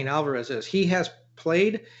Efrain Alvarez is. He has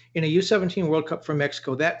played in a U17 World Cup for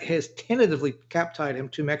Mexico. That has tentatively cap-tied him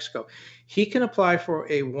to Mexico. He can apply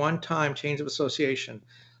for a one-time change of association.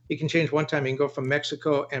 He can change one time. He can go from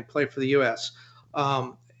Mexico and play for the U.S.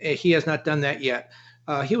 He has not done that yet.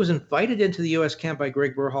 He was invited into the U.S. camp by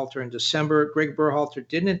Greg Berhalter in December. Greg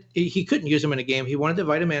Berhalter he couldn't use him in a game. He wanted to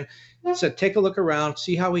invite him in. He said, take a look around,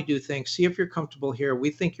 see how we do things, see if you're comfortable here. We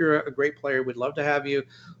think you're a great player. We'd love to have you,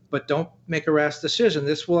 but don't make a rash decision.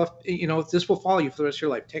 This will follow you for the rest of your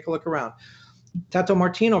life. Take a look around. Tato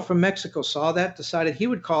Martino from Mexico saw that, decided he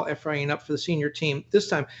would call Efrain up for the senior team. This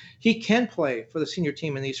time, he can play for the senior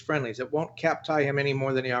team in these friendlies. It won't cap-tie him any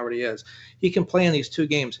more than he already is. He can play in these 2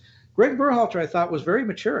 games. Greg Berhalter, I thought, was very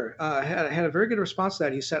mature, had a very good response to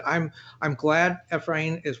that. He said, I'm glad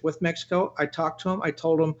Efrain is with Mexico. I talked to him. I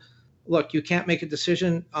told him, look, you can't make a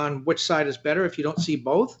decision on which side is better if you don't see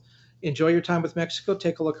both. Enjoy your time with Mexico.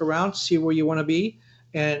 Take a look around, see where you want to be,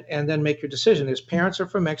 and then make your decision. His parents are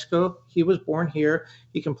from Mexico. He was born here.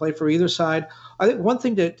 He can play for either side. I think one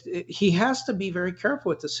thing that he has to be very careful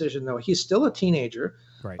with decision, though. He's still a teenager.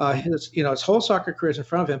 Right. His whole soccer career is in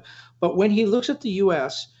front of him. But when he looks at the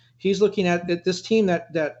U.S., he's looking at this team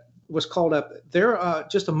that was called up. They're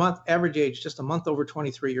just a month, average age, just a month over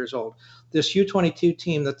 23 years old. This U22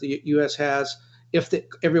 team that the U.S. has,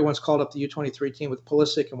 everyone's called up the U23 team with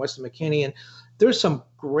Pulisic and Weston McKennie, and there's some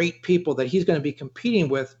great people that he's going to be competing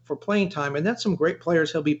with for playing time, and that's some great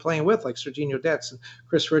players he'll be playing with, like Sergiño Dest and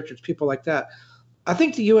Chris Richards, people like that. I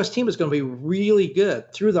think the U.S. team is going to be really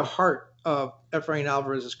good through the heart of Efrain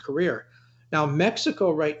Alvarez's career. Now,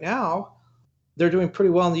 Mexico right now, they're doing pretty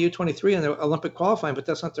well in the U23 and the Olympic qualifying, but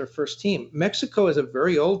that's not their first team. Mexico is a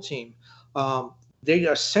very old team. They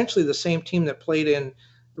are essentially the same team that played in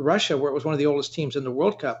Russia, where it was one of the oldest teams in the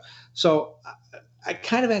World Cup. So I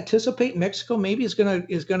kind of anticipate Mexico maybe is going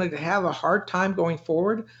to have a hard time going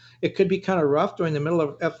forward. It could be kind of rough during the middle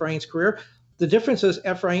of Efrain's career. The difference is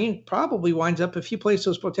Efrain probably winds up, if he plays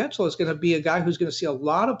to his potential, is going to be a guy who's going to see a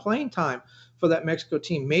lot of playing time for that Mexico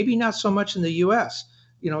team. Maybe not so much in the U.S.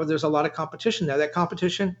 There's a lot of competition there. That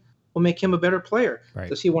competition will make him a better player. Right.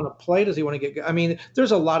 Does he want to play? Does he want to get? I mean,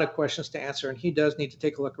 there's a lot of questions to answer, and he does need to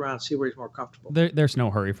take a look around and see where he's more comfortable. There's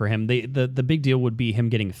no hurry for him. The big deal would be him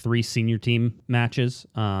getting 3 senior team matches,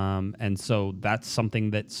 and so that's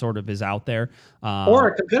something that sort of is out there. Or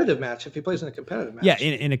a competitive match if he plays in a competitive match. Yeah,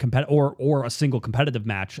 in a or a single competitive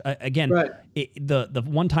match. Again, right. The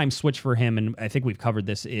one-time switch for him, and I think we've covered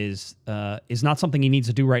this, is not something he needs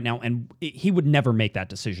to do right now, and he would never make that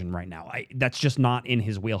decision right now. That's just not in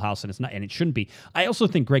his wheelhouse, and it's not, and it shouldn't be. I also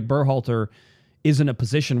think Greg Berhalter is in a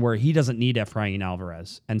position where he doesn't need Efrain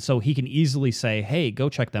Alvarez, and so he can easily say, "Hey, go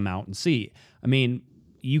check them out and see." I mean,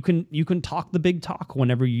 you can talk the big talk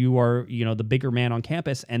whenever you are, the bigger man on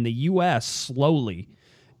campus, and the U.S. slowly,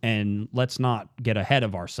 and let's not get ahead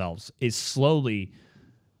of ourselves, is slowly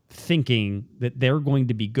thinking that they're going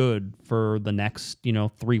to be good for the next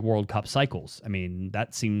 3 World Cup cycles. I mean,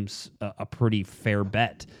 that seems a pretty fair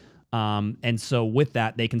bet. And so with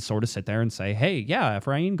that, they can sort of sit there and say, hey, yeah,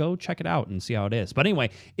 Efrain, go check it out and see how it is. But anyway,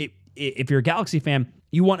 if you're a Galaxy fan,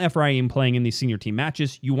 you want Efrain playing in these senior team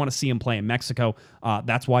matches. You want to see him play in Mexico.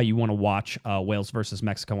 That's why you want to watch Wales versus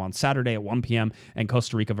Mexico on Saturday at 1 p.m. and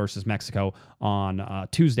Costa Rica versus Mexico on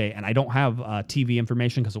Tuesday. And I don't have TV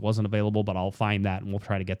information because it wasn't available, but I'll find that and we'll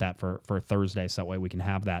try to get that for Thursday so that way we can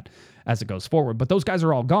have that as it goes forward. But those guys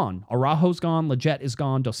are all gone. Araujo's gone. Leggett is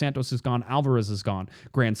gone. Dos Santos is gone. Alvarez is gone.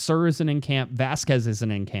 Grand Sur isn't in camp. Vasquez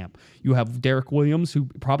isn't in camp. You have Derek Williams, who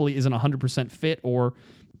probably isn't 100% fit, or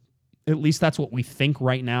at least that's what we think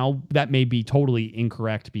right now. That may be totally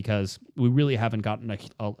incorrect because we really haven't gotten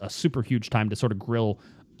a super huge time to sort of grill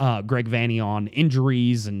Greg Vanney on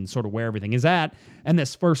injuries and sort of where everything is at. And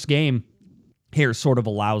this first game here sort of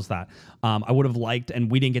allows that. I would have liked, and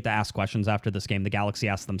we didn't get to ask questions after this game. The Galaxy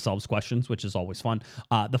asked themselves questions, which is always fun.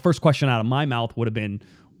 The first question out of my mouth would have been,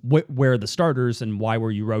 where are the starters and why were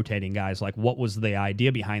you rotating guys? Like, what was the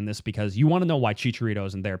idea behind this? Because you want to know why Chicharito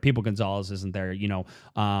isn't there, People Gonzalez isn't there,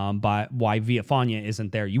 why Villafaña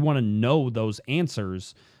isn't there. You want to know those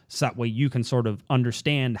answers so that way you can sort of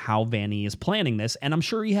understand how Vanney is planning this. And I'm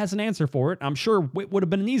sure he has an answer for it. I'm sure it would have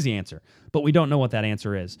been an easy answer, but we don't know what that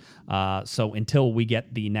answer is. So until we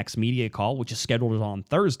get the next media call, which is scheduled on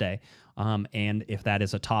Thursday, and if that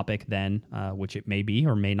is a topic, then which it may be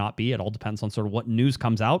or may not be, it all depends on sort of what news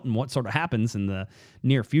comes out and what sort of happens in the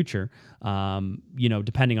near future.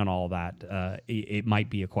 Depending on all of that, it might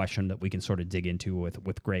be a question that we can sort of dig into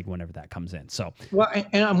with Greg whenever that comes in. So, well,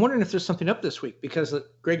 and I'm wondering if there's something up this week because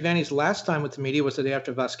Greg Vanney's last time with the media was the day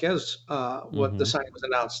after Vasquez, the signing was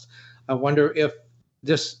announced. I wonder if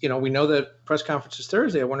this, we know that press conference is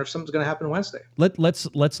Thursday. I wonder if something's going to happen Wednesday.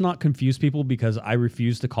 Let's not confuse people because I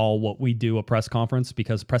refuse to call what we do a press conference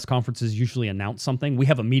because press conferences usually announce something. We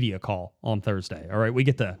have a media call on Thursday. All right, we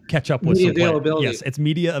get to catch up with media availability. Yes, it's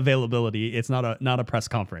media availability. It's not a press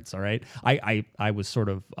conference. All right, I was sort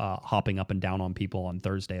of hopping up and down on people on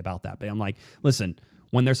Thursday about that, but I'm like, listen.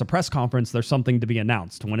 When there's a press conference, there's something to be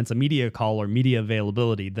announced. When it's a media call or media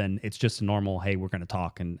availability, then it's just a normal, hey, we're going to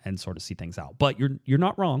talk and sort of see things out. But you're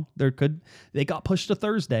not wrong. They got pushed to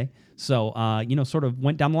Thursday. So, sort of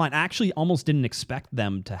went down the line. I actually almost didn't expect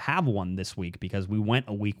them to have one this week because we went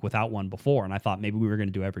a week without one before. And I thought maybe we were going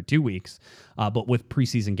to do every 2 weeks. But with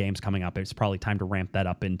preseason games coming up, it's probably time to ramp that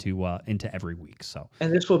up into every week. So.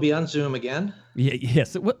 And this will be on Zoom again? Yeah,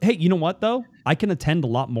 yes. Hey, you know what, though? I can attend a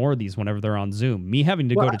lot more of these whenever they're on Zoom. Me having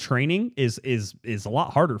to go to training is a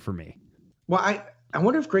lot harder for me. Well, I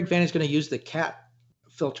wonder if Greg Vanney's going to use the cat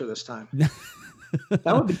filter this time.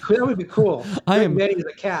 That would be cool. That would be cool. Vanney is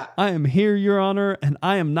a cat. I am here, Your Honor, and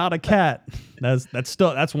I am not a cat.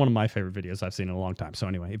 That's one of my favorite videos I've seen in a long time. So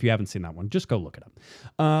anyway, if you haven't seen that one, just go look it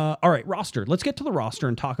up. All right, roster. Let's get to the roster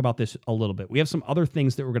and talk about this a little bit. We have some other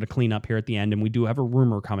things that we're going to clean up here at the end, and we do have a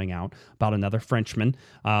rumor coming out about another Frenchman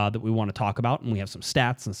that we want to talk about, and we have some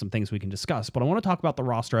stats and some things we can discuss. But I want to talk about the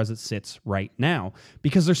roster as it sits right now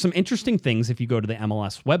because there's some interesting things if you go to the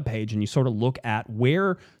MLS webpage and you sort of look at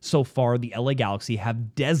where so far the LA Galaxy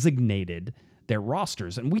have designated their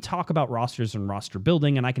rosters. And we talk about rosters and roster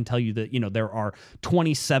building, and I can tell you that, there are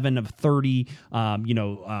 27 of 30,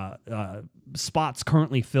 spots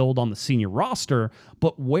currently filled on the senior roster,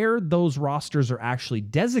 but where those rosters are actually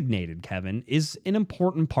designated, Kevin, is an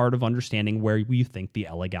important part of understanding where we think the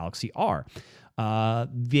LA Galaxy are.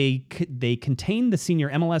 They contain the senior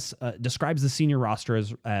MLS describes the senior roster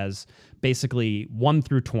as basically 1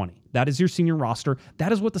 through 20. That is your senior roster.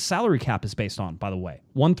 That is what the salary cap is based on, by the way.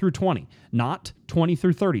 1 through 20, not 20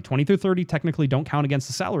 through 30. 20 through 30 technically don't count against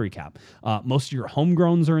the salary cap. Most of your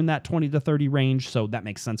homegrowns are in that 20 to 30 range, so that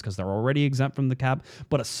makes sense because they're already exempt from the cap.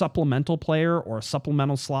 But a supplemental player or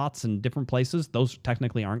supplemental slots in different places, those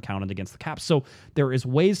technically aren't counted against the cap. So there is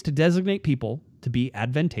ways to designate people to be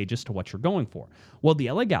advantageous to what you're going for. Well,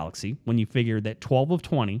 the LA Galaxy, when you figure that 12 of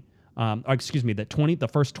 20, the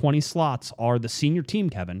first 20 slots are the senior team,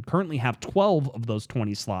 Kevin, currently have 12 of those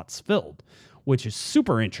 20 slots filled, which is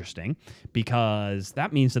super interesting because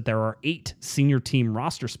that means that there are 8 senior team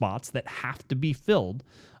roster spots that have to be filled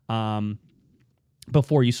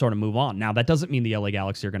before you sort of move on. Now, that doesn't mean the LA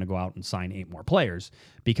Galaxy are going to go out and sign 8 more players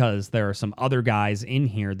because there are some other guys in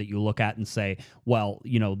here that you look at and say, well,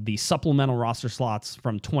 the supplemental roster slots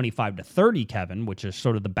from 25 to 30, Kevin, which is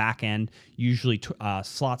sort of the back end, usually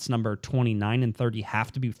slots number 29 and 30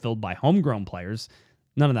 have to be filled by homegrown players.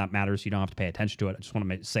 None of that matters. You don't have to pay attention to it. I just want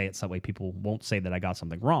to say it so that way people won't say that I got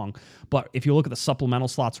something wrong. But if you look at the supplemental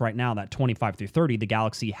slots right now, that 25 through 30, the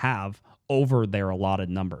Galaxy have over their allotted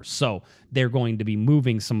numbers. So they're going to be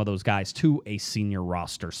moving some of those guys to a senior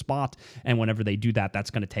roster spot. And whenever they do that, that's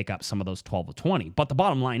going to take up some of those 12 to 20. But the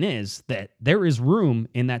bottom line is that there is room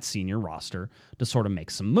in that senior roster to sort of make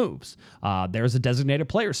some moves. There's a designated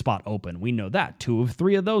player spot open. We know that. 2 of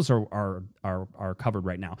 3 of those are covered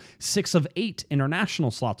right now. 6 of 8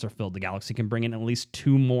 international slots are filled. The Galaxy can bring in at least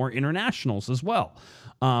 2 more internationals as well.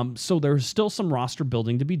 So there's still some roster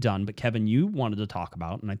building to be done, but Kevin, you wanted to talk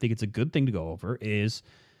about, and I think it's a good thing to go over, is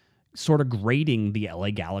sort of grading the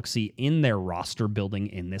LA Galaxy in their roster building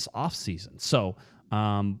in this offseason. So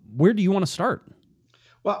where do you want to start?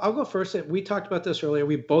 Well, I'll go first. We talked about this earlier.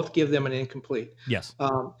 We both give them an incomplete. Yes.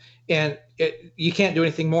 And you can't do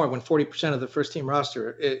anything more when 40% of the first team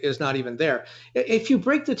roster is not even there. If you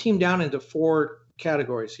break the team down into 4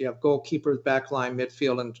 categories, you have goalkeepers, backline,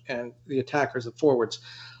 midfield, and the attackers, the forwards.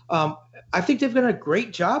 I think they've done a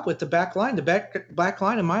great job with the back line. The back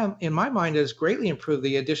line, in my mind, has greatly improved.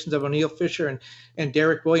 The additions of O'Neal Fisher and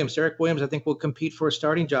Derek Williams. Derek Williams, I think, will compete for a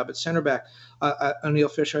starting job at center back. O'Neal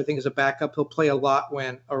Fisher, I think, is a backup. He'll play a lot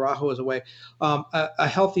when Araujo is away. A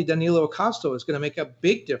healthy Danilo Acosta is going to make a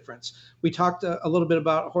big difference. We talked a little bit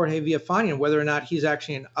about Jorge Villafania and whether or not he's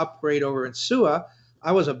actually an upgrade over Insua.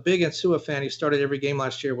 I was a big Insua fan. He started every game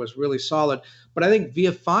last year, was really solid. But I think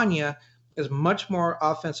Villafania is much more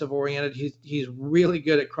offensive oriented. He's really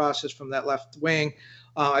good at crosses from that left wing.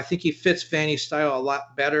 I think he fits Vanny's style a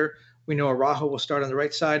lot better. We know Araujo will start on the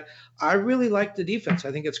right side. I really like the defense.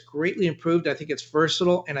 I think it's greatly improved. I think it's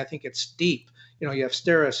versatile, and I think it's deep. You have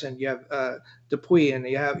Steres and you have Dupuy and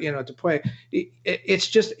you have, Dupuy. It's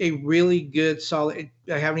just a really good, solid.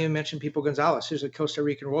 I haven't even mentioned Pipo Gonzalez, who's a Costa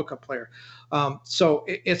Rican World Cup player. So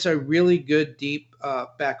it's a really good, deep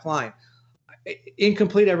back line.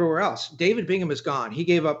 Incomplete everywhere else. David Bingham is gone. He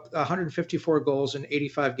gave up 154 goals in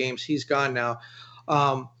 85 games. He's gone now.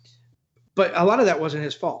 But a lot of that wasn't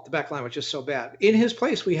his fault. The back line was just so bad. In his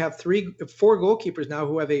place, we have 4 goalkeepers now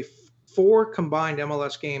who have 4 combined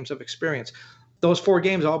MLS games of experience. Those 4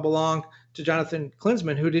 games all belong to Jonathan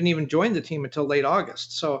Klinsmann, who didn't even join the team until late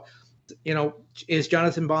August. So, is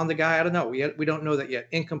Jonathan Bond the guy? I don't know. We don't know that yet.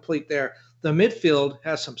 Incomplete there. The midfield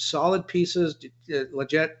has some solid pieces,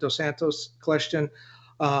 Lletget, Dos Santos, Kleshton,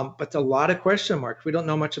 but a lot of question marks. We don't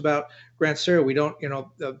know much about Grant Serra. We don't,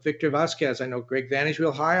 Victor Vasquez. I know Greg Vanny's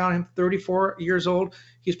real high on him, 34 years old.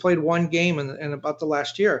 He's played 1 game in about the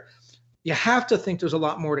last year. You have to think there's a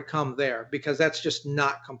lot more to come there because that's just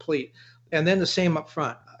not complete. And then the same up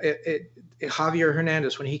front. Javier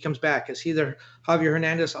Hernandez, when he comes back, is he the Javier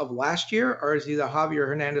Hernandez of last year, or is he the Javier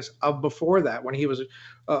Hernandez of before that, when he was,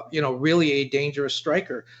 really a dangerous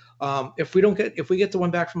striker? If we get the one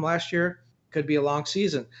back from last year, could be a long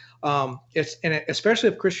season. Especially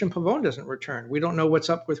if Christian Pavón doesn't return. We don't know what's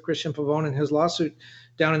up with Christian Pavón and his lawsuit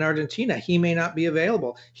down in Argentina. He may not be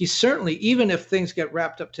available. He's certainly, even if things get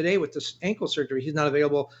wrapped up today with this ankle surgery, he's not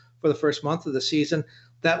available for the first month of the season.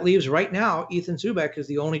 That leaves right now Ethan Zubak is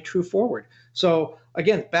the only true forward. So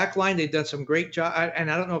again, back line, they've done some great job.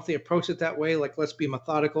 And I don't know if they approach it that way, like let's be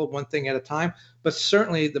methodical, one thing at a time. But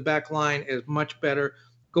certainly the back line is much better.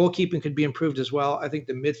 Goalkeeping could be improved as well. I think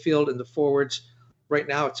the midfield and the forwards, right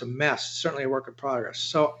now it's a mess. Certainly a work in progress.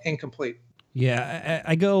 So incomplete. Yeah,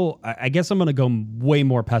 I guess I'm going to go way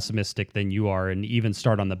more pessimistic than you are and even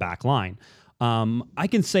start on the back line. I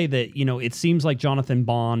can say that, it seems like Jonathan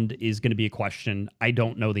Bond is going to be a question. I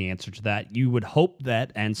don't know the answer to that. You would hope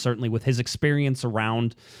that, and certainly with his experience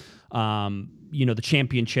around the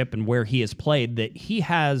championship and where he has played, that he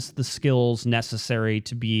has the skills necessary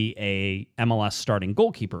to be a MLS starting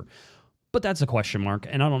goalkeeper. But that's a question mark,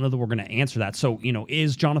 and I don't know that we're going to answer that. So,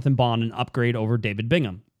 is Jonathan Bond an upgrade over David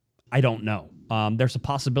Bingham? I don't know. There's a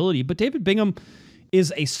possibility, but David Bingham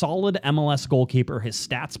is a solid MLS goalkeeper. His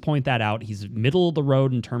stats point that out. He's middle of the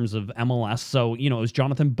road in terms of MLS. So, is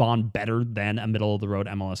Jonathan Bond better than a middle of the road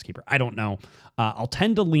MLS keeper? I don't know. I'll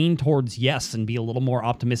tend to lean towards yes and be a little more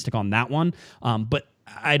optimistic on that one. But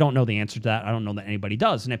I don't know the answer to that. I don't know that anybody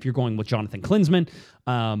does. And if you're going with Jonathan Klinsmann,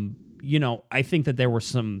 I think that there were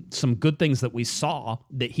some good things that we saw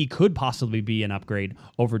that he could possibly be an upgrade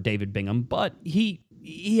over David Bingham, but he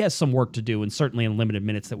has some work to do, and certainly in limited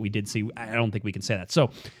minutes that we did see, I don't think we can say that. So,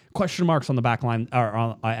 question marks on the back line,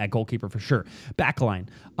 or at goalkeeper for sure. Back line.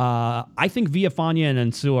 I think Villafaña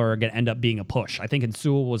and Insua are going to end up being a push. I think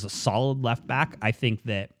Insua was a solid left back. I think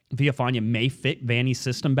that Villafaña may fit Vanny's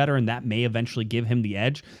system better, and that may eventually give him the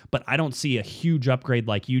edge, but I don't see a huge upgrade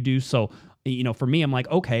like you do. So, for me, I'm like,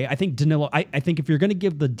 okay, I think Danilo, I think if you're going to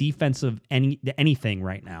give the defensive anything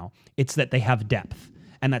right now, it's that they have depth.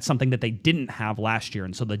 And that's something that they didn't have last year.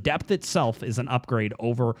 And so the depth itself is an upgrade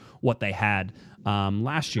over what they had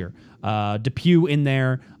last year. Depew in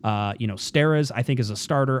there, Steres, I think, is a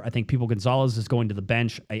starter. I think Pipo Gonzalez is going to the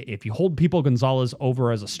bench. If you hold Pipo Gonzalez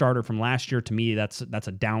over as a starter from last year, to me, that's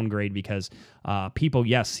a downgrade because Pipo,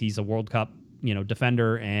 yes, he's a World Cup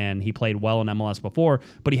defender, and he played well in MLS before,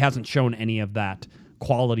 but he hasn't shown any of that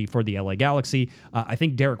quality for the LA Galaxy. I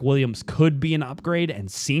think Derek Williams could be an upgrade and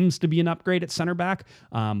seems to be an upgrade at center back,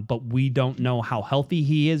 but we don't know how healthy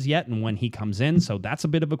he is yet and when he comes in, so that's a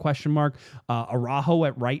bit of a question mark. Araujo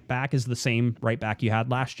at right back is the same right back you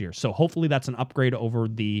had last year, so hopefully that's an upgrade over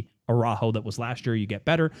the Araujo that was last year. You get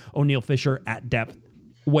better. O'Neal Fisher at depth,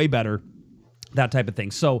 way better. That type of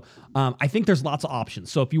thing. So I think there's lots of options.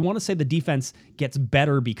 So if you want to say the defense gets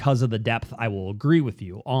better because of the depth, I will agree with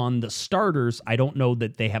you. On the starters, I don't know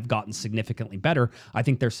that they have gotten significantly better. I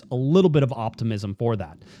think there's a little bit of optimism for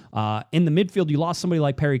that. In the midfield, you lost somebody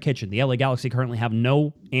like Perry Kitchen. The LA Galaxy currently have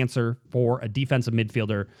no answer for a defensive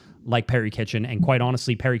midfielder like Perry Kitchen, and quite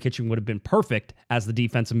honestly, Perry Kitchen would have been perfect as the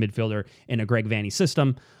defensive midfielder in a Greg Vanney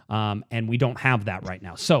system, and we don't have that right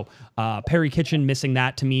now. So Perry Kitchen missing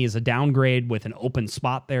that to me is a downgrade with an open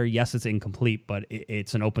spot there. Yes, it's incomplete, but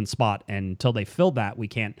it's an open spot, and until they fill that, we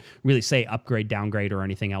can't really say upgrade, downgrade, or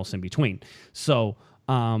anything else in between. So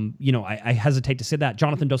I hesitate to say that.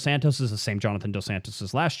 Jonathan Dos Santos is the same Jonathan Dos Santos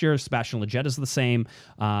as last year. Sebastian Lletget is the same.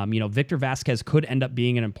 Victor Vasquez could end up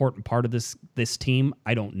being an important part of this team.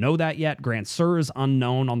 I don't know that yet. Grant Sur is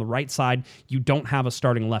unknown on the right side. You don't have a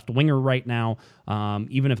starting left winger right now.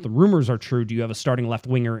 Even if the rumors are true, do you have a starting left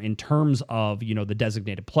winger in terms of, the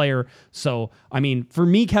designated player? So, for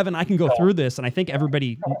me, Kevin, I can go through this, and I think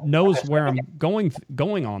everybody knows where I'm going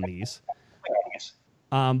on these.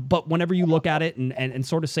 But whenever you look at it and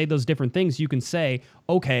sort of say those different things, you can say,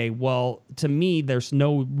 okay, well, to me, there's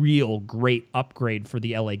no real great upgrade for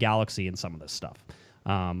the LA Galaxy in some of this stuff.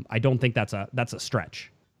 I don't think that's a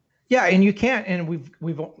stretch. Yeah, and you can't. And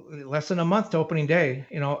we've less than a month to opening day.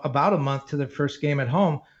 About a month to the first game at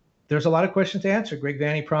home. There's a lot of questions to answer. Greg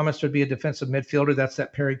Vanney promised to be a defensive midfielder. That's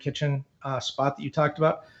that Perry Kitchen spot that you talked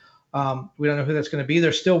about. We don't know who that's going to be.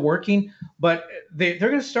 They're still working, but they're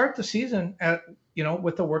going to start the season at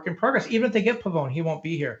with the work in progress. Even if they get Pavone, he won't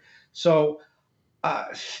be here. So,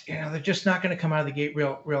 they're just not going to come out of the gate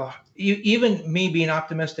real. Even me being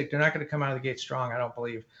optimistic, they're not going to come out of the gate strong, I don't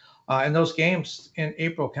believe. And those games in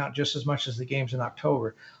April count just as much as the games in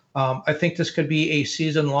October. I think this could be a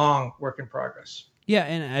season-long work in progress. Yeah,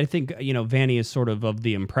 and I think, Vanney is sort of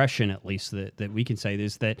the impression, at least, that we can say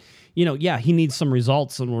is that, he needs some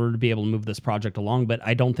results in order to be able to move this project along, but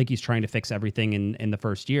I don't think he's trying to fix everything in the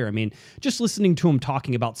first year. Just listening to him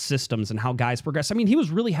talking about systems and how guys progress, he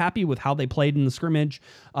was really happy with how they played in the scrimmage.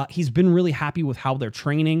 He's been really happy with how they're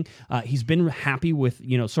training. He's been happy with,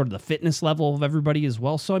 sort of the fitness level of everybody as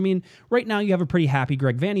well. So, right now you have a pretty happy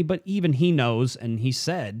Greg Vanney, but even he knows, and he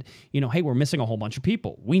said, hey, we're missing a whole bunch of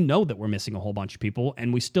people. We know that we're missing a whole bunch of people,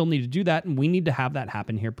 and we still need to do that, and we need to have that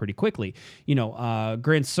happen here pretty quickly.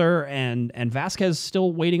 Grant Sur and Vasquez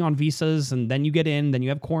still waiting on visas, and then you get in, then you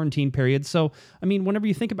have quarantine periods. So, whenever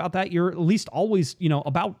you think about that, you're at least always,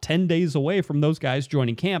 about 10 days away from those guys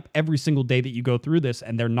joining camp every single day that you go through this,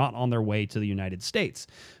 and they're not on their way to the United States.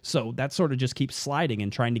 So that sort of just keeps sliding,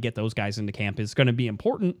 and trying to get those guys into camp is going to be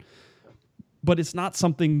important, but it's not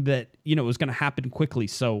something that, is going to happen quickly.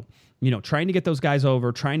 So, trying to get those guys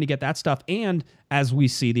over, trying to get that stuff. And as we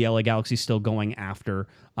see, the LA Galaxy still going after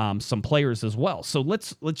some players as well. So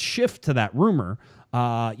let's shift to that rumor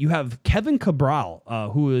You have Kevin Cabral,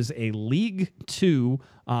 who is a League Two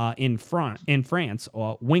in France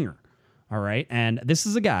winger. All right, and this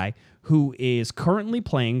is a guy who is currently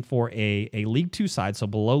playing for a League Two side, so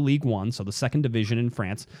below League One, so the second division in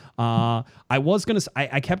France. I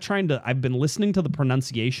kept trying to. I've been listening to the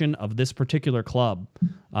pronunciation of this particular club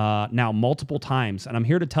now multiple times, and I'm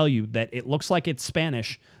here to tell you that it looks like it's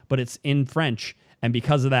Spanish, but it's in French, and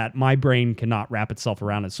because of that, my brain cannot wrap itself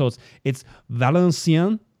around it. So it's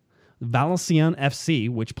Valenciennes FC,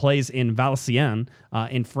 which plays in Valenciennes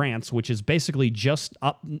in France, which is basically just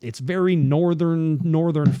up. It's very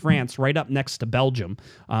northern France, right up next to Belgium.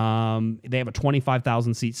 They have a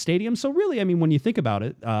 25,000 seat stadium. So really, I mean, when you think about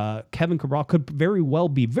it, Kevin Cabral could very well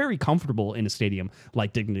be very comfortable in a stadium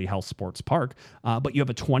like Dignity Health Sports Park. But you have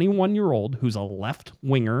a 21-year-old who's a left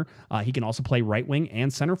winger. He can also play right wing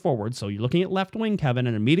and center forward. So you're looking at left wing, Kevin,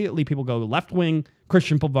 and immediately people go left wing,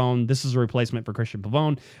 Christian Pavone. This is a replacement for Christian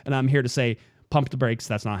Pavone. And I'm here to say, pump the brakes.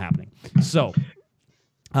 That's not happening. So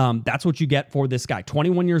that's what you get for this guy.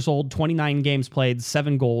 21 years old, 29 games played,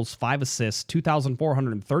 7 goals, 5 assists,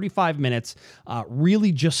 2,435 minutes.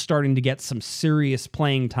 Really just starting to get some serious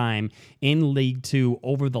playing time in League Two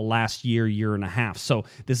over the last year and a half. So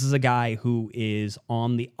this is a guy who is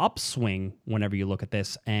on the upswing whenever you look at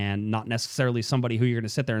this, and not necessarily somebody who you're going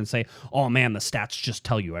to sit there and say, oh man, the stats just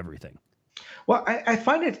tell you everything. Well, I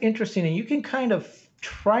find it interesting, and you can kind of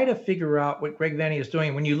try to figure out what Greg Vanney is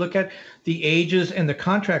doing when you look at the ages and the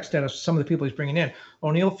contract status of some of the people he's bringing in.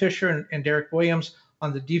 O'Neill Fisher and Derek Williams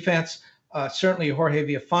on the defense. Certainly Jorge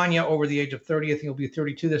Villafana over the age of 30. I think he'll be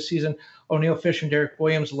 32 this season. O'Neill Fisher and Derek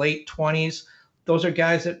Williams, late 20s. Those are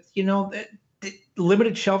guys that,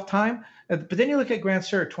 limited shelf time. But then you look at Grant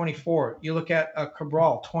Sir, 24. You look at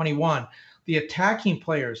Cabral, 21. The attacking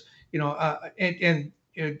players, and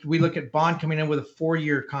we look at Bond coming in with a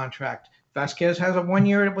 4-year contract. Vasquez has a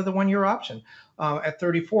 1-year with a 1-year option at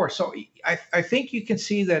 34. So I think you can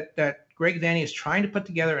see that Greg Vanney is trying to put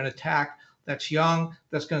together an attack that's young,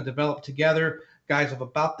 that's going to develop together, guys of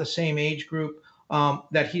about the same age group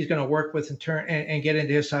that he's going to work with in turn and get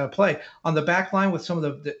into his style of play. On the back line with some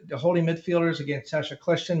of the holding midfielders, again, Sasha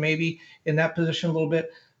Kljestan maybe in that position a little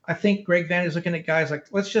bit. I think Greg Vanney is looking at guys like,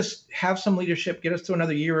 let's just have some leadership, get us to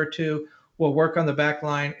another year or two. We'll work on the back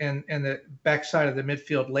line and the backside of the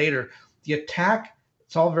midfield later. The attack,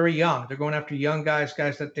 it's all very young. They're going after young guys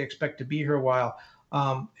that they expect to be here a while.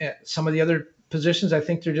 Some of the other positions, I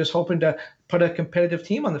think they're just hoping to put a competitive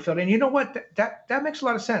team on the field. And you know what? That makes a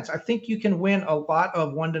lot of sense. I think you can win a lot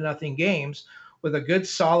of 1-0 games with a good,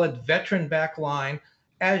 solid veteran back line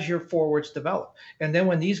as your forwards develop. And then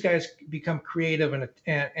when these guys become creative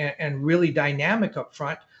and really dynamic up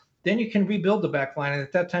front, then you can rebuild the back line. And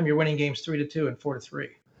at that time, you're winning games 3-2 and 4-3.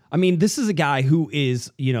 I mean, this is a guy who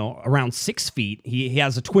is, around 6 feet. He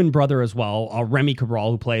has a twin brother as well, Remy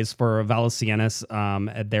Cabral, who plays for Valenciennes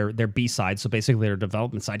at their B side, so basically their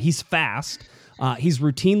development side. He's fast. He's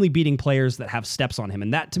routinely beating players that have steps on him.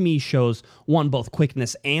 And that, to me, shows, one, both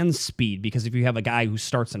quickness and speed, because if you have a guy who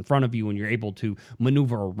starts in front of you and you're able to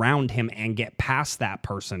maneuver around him and get past that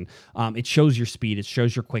person, it shows your speed, it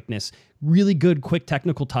shows your quickness, really good, quick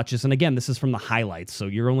technical touches. And again, this is from the highlights, so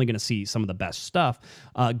you're only going to see some of the best stuff.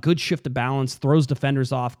 Good shift of balance, throws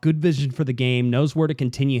defenders off, good vision for the game, knows where to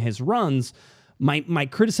continue his runs. My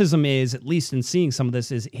criticism is, at least in seeing some of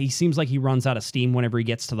this, is he seems like he runs out of steam whenever he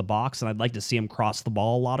gets to the box, and I'd like to see him cross the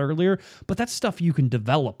ball a lot earlier, but that's stuff you can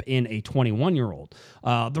develop in a 21-year-old.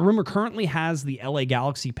 The rumor currently has the LA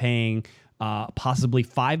Galaxy paying possibly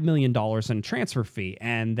 $5 million in transfer fee,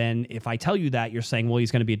 and then if I tell you that, you're saying, well, he's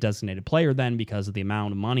going to be a designated player then because of the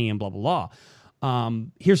amount of money and blah, blah, blah.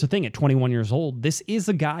 Here's the thing, at 21 years old, this is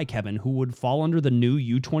a guy, Kevin, who would fall under the new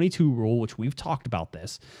U22 rule, which we've talked about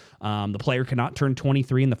this. The player cannot turn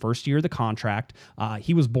 23 in the first year of the contract.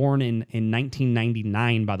 He was born in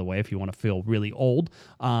 1999, by the way, if you want to feel really old.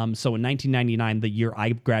 So in 1999, the year I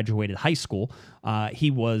graduated high school, he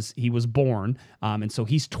was born. And so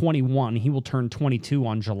he's 21. He will turn 22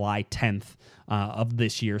 on July 10th. Of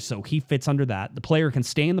this year, so he fits under that. The player can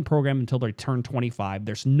stay in the program until they turn 25.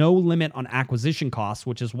 There's no limit on acquisition costs,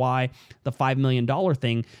 which is why the $5 million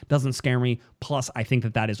thing doesn't scare me. Plus, I think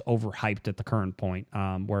that is overhyped at the current point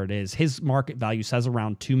where it is. His market value says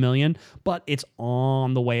around $2 million, but it's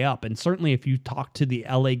on the way up. And certainly, if you talk to the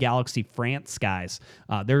LA Galaxy France guys,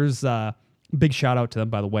 there's a big shout out to them,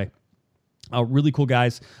 by the way. Really cool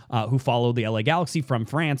guys who follow the LA Galaxy from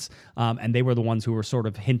France, and they were the ones who were sort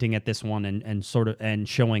of hinting at this one and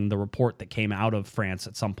showing the report that came out of France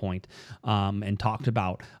at some point, and talked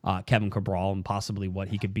about Kevin Cabral and possibly what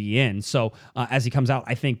he could be in. So as he comes out,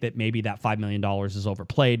 I think that maybe that $5 million is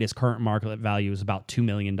overplayed. His current market value is about $2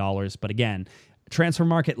 million, but again, transfer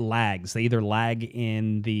market lags. They either lag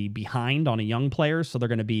in the behind on a young player, so they're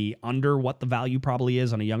going to be under what the value probably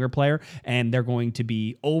is on a younger player, and they're going to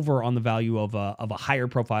be over on the value of a higher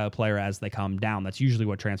profile player as they come down. That's usually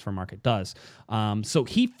what transfer market does. So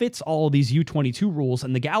he fits all of these U22 rules,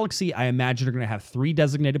 and the Galaxy, I imagine, are going to have 3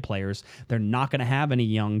 designated players. They're not going to have any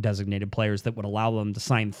young designated players that would allow them to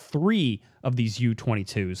sign 3 of these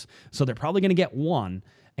U22s, so they're probably going to get 1.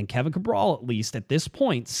 And Kevin Cabral, at least at this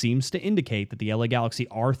point, seems to indicate that the LA Galaxy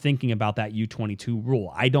are thinking about that U22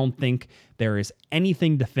 rule. I don't think there is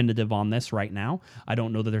anything definitive on this right now. I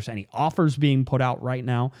don't know that there's any offers being put out right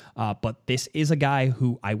now, but this is a guy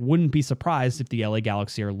who I wouldn't be surprised if the LA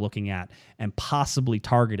Galaxy are looking at and possibly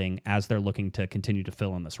targeting as they're looking to continue to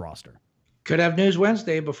fill in this roster. Could have news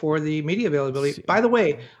Wednesday before the media availability. By the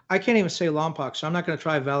way, I can't even say Lompoc, so I'm not going to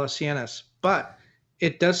try Valenciennes, but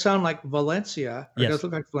it does sound like Valencia. Or yes. It does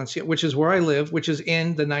look like Valencia, which is where I live, which is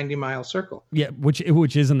in the 90-mile circle. Yeah, which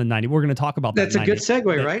is in the 90. We're going to talk about that. That's a good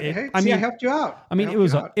segue, right? I helped you out. I mean,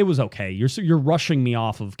 it was okay. You're rushing me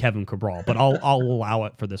off of Kevin Cabral, but I'll allow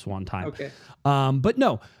it for this one time. Okay. But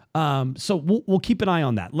no. So we'll keep an eye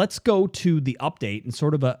on that. Let's go to the update and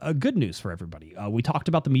sort of a good news for everybody. We talked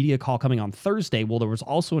about the media call coming on Thursday. Well, there was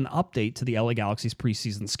also an update to the LA Galaxy's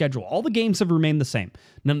preseason schedule. All the games have remained the same.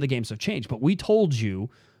 None of the games have changed, but we told you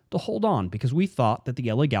to hold on because we thought that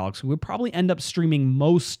the LA Galaxy would probably end up streaming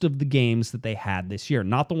most of the games that they had this year.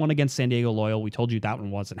 Not the one against San Diego Loyal. We told you that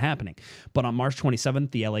one wasn't happening. But on March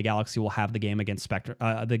 27th, the LA Galaxy will have the game against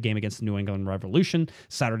the New England Revolution,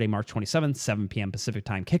 Saturday, March 27th, 7 p.m. Pacific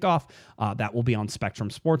time kickoff. That will be on Spectrum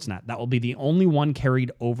Sportsnet. That will be the only one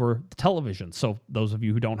carried over the television. So those of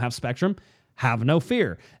you who don't have Spectrum, have no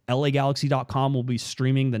fear. LAGalaxy.com will be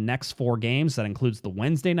streaming the next 4 games. That includes the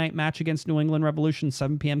Wednesday night match against New England Revolution,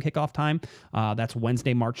 7 p.m. kickoff time. That's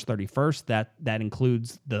Wednesday, March 31st. That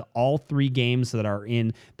includes all 3 games that are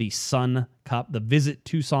in the Sun Cup, the Visit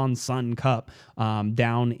Tucson Sun Cup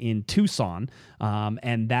down in Tucson.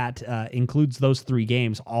 And that includes those 3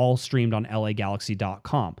 games, all streamed on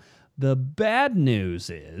LAGalaxy.com. The bad news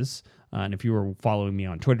is... and if you were following me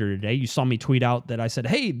on Twitter today, you saw me tweet out that I said,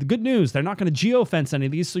 hey, the good news, they're not going to geofence any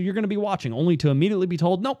of these, so you're going to be watching, only to immediately be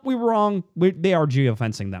told, nope, we were wrong. They are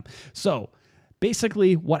geofencing them. So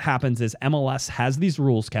basically what happens is MLS has these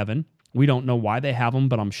rules, Kevin. We don't know why they have them,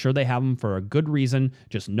 but I'm sure they have them for a good reason.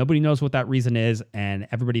 Just nobody knows what that reason is, and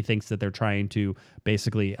everybody thinks that they're trying to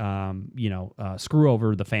basically, screw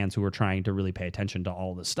over the fans who are trying to really pay attention to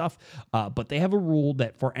all this stuff. But they have a rule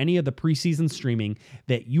that for any of the preseason streaming,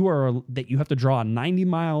 that you have to draw a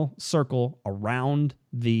 90-mile circle around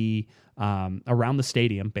the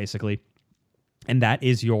stadium, basically, and that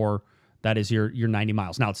is your 90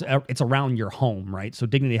 miles. Now, it's around your home, right? So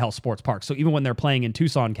Dignity Health Sports Park. So even when they're playing in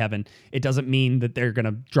Tucson, Kevin, it doesn't mean that they're going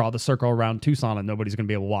to draw the circle around Tucson and nobody's going to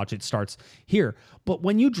be able to watch. It starts here. But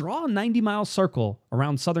when you draw a 90-mile circle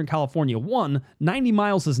around Southern California, 90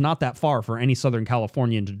 miles is not that far for any Southern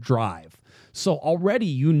Californian to drive. So already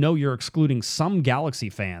you're excluding some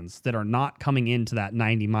Galaxy fans that are not coming into that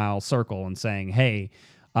 90-mile circle and saying, hey,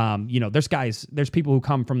 there's people who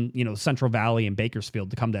come from, Central Valley and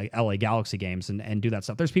Bakersfield to come to LA Galaxy games and do that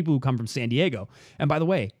stuff. There's people who come from San Diego. And by the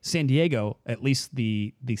way, San Diego, at least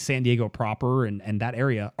the San Diego proper and that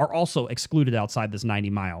area are also excluded outside this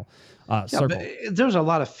 90-mile circle. But there's a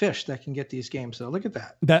lot of fish that can get these games, though. Look at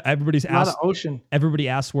that. That everybody's asked. A lot of ocean. Everybody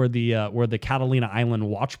asked where the Catalina Island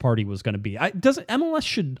watch party was going to be. MLS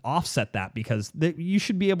should offset that because you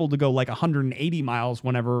should be able to go like 180 miles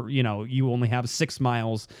whenever you only have 6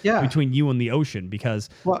 miles between you and the ocean. Because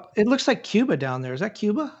it looks like Cuba down there. Is that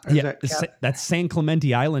Cuba? Or that's San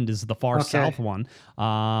Clemente Island is the far south one.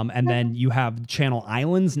 And then you have Channel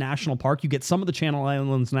Islands National Park. You get some of the Channel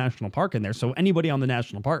Islands National Park in there, so anybody on the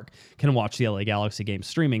national park can watch the LA Galaxy game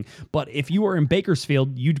streaming. But if you are in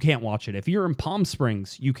Bakersfield, you can't watch it. If you're in Palm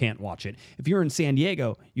Springs, you can't watch it. If you're in San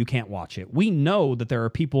Diego, you can't watch it. We know that there are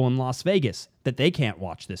people in Las Vegas that they can't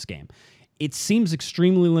watch this game. It seems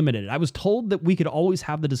extremely limited. I was told that we could always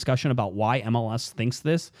have the discussion about why MLS thinks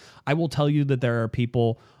this. I will tell you that there are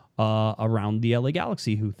people around the LA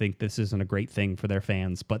Galaxy who think this isn't a great thing for their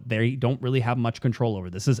fans, but they don't really have much control over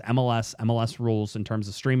this. This is MLS rules in terms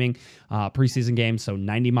of streaming preseason games, so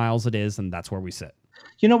 90 miles it is, and that's where we sit.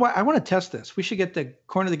 You know what? I want to test this. We should get the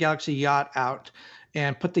Corner of the Galaxy yacht out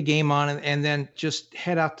and put the game on and then just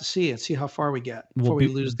head out to sea and see how far we get before we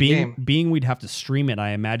lose the game. Being we'd have to stream it,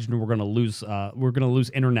 I imagine we're going to lose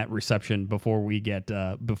internet reception before we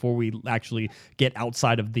actually get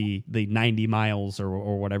outside of the 90 miles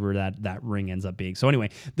or whatever that ring ends up being. So anyway,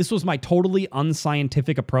 this was my totally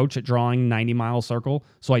unscientific approach at drawing 90-mile circle.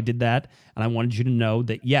 So I did that, and I wanted you to know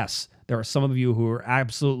that yes, there are some of you who are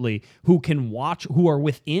who are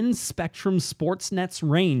within Spectrum Sportsnet's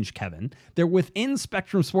range, Kevin. They're within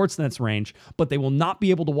Spectrum Sportsnet's range, but they will not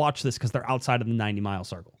be able to watch this because they're outside of the 90-mile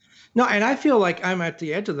circle. No, and I feel like I'm at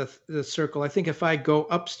the edge of the circle. I think if I go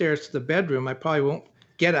upstairs to the bedroom, I probably won't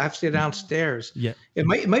get it. I have to stay downstairs. Yeah, it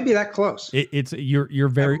might be that close. You're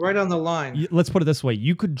very right on the line. Let's put it this way: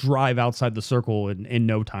 you could drive outside the circle in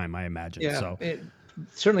no time, I imagine. Yeah. So.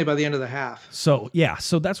 Certainly by the end of the half. So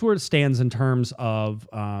that's where it stands in terms of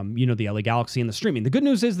the LA Galaxy and the streaming. The good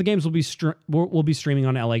news is the games will be streaming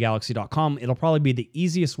on LAGalaxy.com. It'll probably be the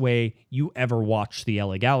easiest way you ever watch the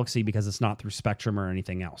LA Galaxy because it's not through Spectrum or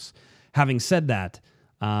anything else. Having said that,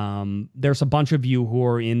 there's a bunch of you who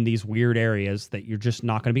are in these weird areas that you're just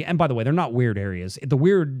not going to be. And by the way, they're not weird areas. The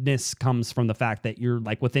weirdness comes from the fact that you're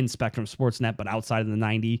like within Spectrum Sportsnet, but outside of the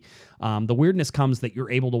 90. The weirdness comes that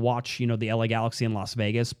you're able to watch, the LA Galaxy in Las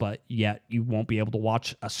Vegas, but yet you won't be able to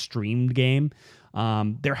watch a streamed game.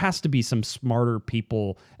 There has to be some smarter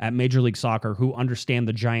people at Major League Soccer who understand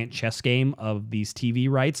the giant chess game of these TV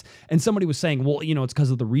rights. And somebody was saying, well, it's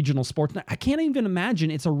because of the regional sports. I can't even imagine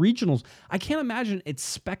it's a regionals. I can't imagine it's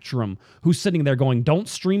Spectrum who's sitting there going, don't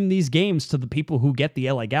stream these games to the people who get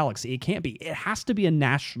the LA Galaxy. It can't be. It has to be a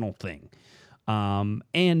national thing.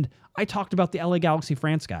 And I talked about the LA Galaxy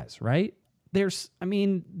France guys, right?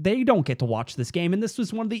 They don't get to watch this game, and this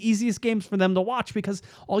was one of the easiest games for them to watch because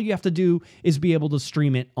all you have to do is be able to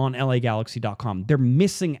stream it on LAGalaxy.com. They're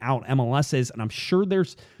missing out MLSs, and I'm sure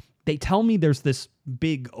they tell me there's this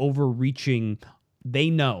big overreaching, they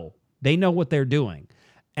know what they're doing,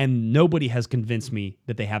 and nobody has convinced me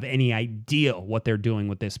that they have any idea what they're doing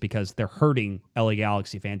with this because they're hurting LA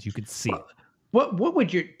Galaxy fans. You could see it. What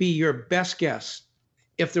would be your best guess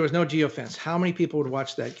if there was no geofence? How many people would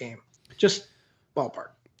watch that game? Just ballpark.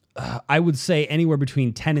 I would say anywhere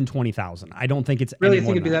between 10 and 20,000. I don't think it's really any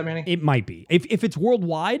more think it'd be that many. It might be. If it's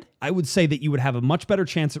worldwide, I would say that you would have a much better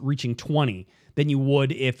chance at reaching 20 than you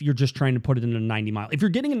would if you're just trying to put it in a 90 mile. If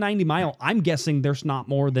you're getting a 90 mile, I'm guessing there's not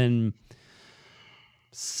more than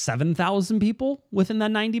 7,000 people within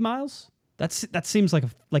that 90 miles. That seems like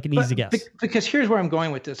an easy guess. Because here's where I'm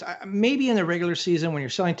going with this. Maybe in the regular season when you're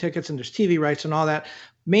selling tickets and there's TV rights and all that,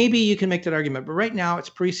 maybe you can make that argument. But right now it's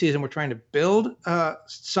preseason. We're trying to build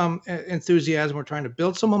some enthusiasm. We're trying to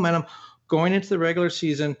build some momentum going into the regular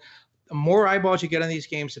season. The more eyeballs you get on these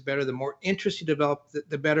games, the better. The more interest you develop,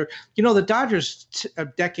 the better. The Dodgers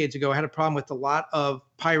decades ago had a problem with a lot of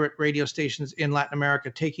pirate radio stations in Latin America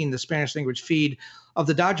taking the Spanish language feed of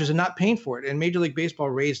the Dodgers and not paying for it. And Major League Baseball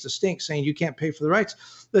raised a stink saying you can't pay for the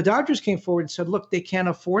rights. The Dodgers came forward and said, look, they can't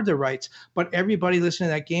afford the rights, but everybody listening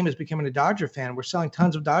to that game is becoming a Dodger fan. We're selling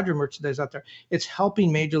tons of Dodger merchandise out there. It's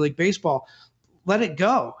helping Major League Baseball. Let it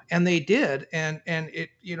go. And they did. And it,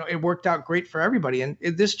 it worked out great for everybody. And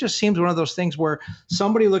this just seems one of those things where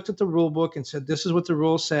somebody looked at the rule book and said, this is what the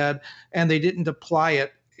rule said. And they didn't apply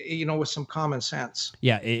it, with some common sense.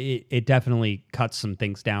 Yeah, it definitely cuts some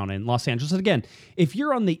things down in Los Angeles. And again, if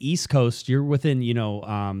you're on the East Coast, you're within,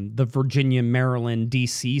 the Virginia, Maryland,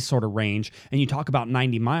 DC sort of range, and you talk about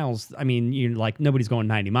 90 miles, you're like, nobody's going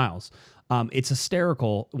 90 miles. It's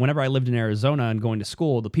hysterical. Whenever I lived in Arizona and going to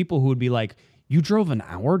school, the people who would be like, you drove an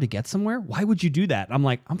hour to get somewhere? Why would you do that? I'm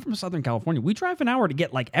like, I'm from Southern California. We drive an hour to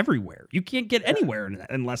get everywhere. You can't get anywhere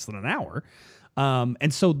in less than an hour.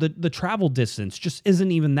 And so the travel distance just isn't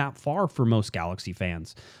even that far for most Galaxy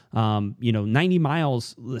fans. 90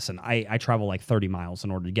 miles, listen, I travel 30 miles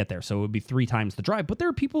in order to get there. So it would be 3 times the drive, but there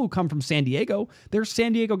are people who come from San Diego. There's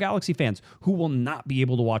San Diego Galaxy fans who will not be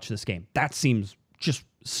able to watch this game. That seems just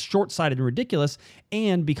short-sighted and ridiculous.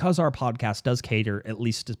 And because our podcast does cater at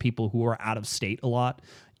least to people who are out of state a lot,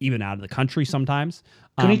 even out of the country sometimes.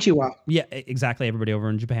 Konnichiwa. Yeah, exactly. Everybody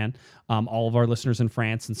over in Japan. All of our listeners in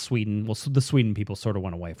France and Sweden. Well, the Sweden people sort of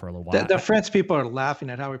went away for a little while. The French people are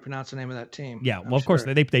laughing at how we pronounce the name of that team. Yeah, well, of course,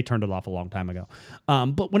 they turned it off a long time ago.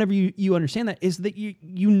 But whenever you understand that, is that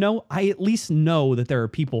I at least know that there are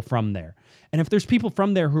people from there. And if there's people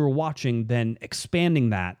from there who are watching, then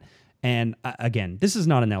expanding that. And again, this is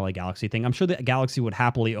not an LA Galaxy thing. I'm sure the Galaxy would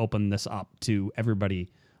happily open this up to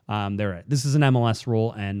everybody. This is an MLS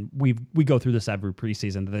rule, and we go through this every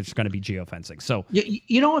preseason. That there's going to be geofencing. So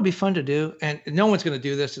you know what would be fun to do, and no one's going to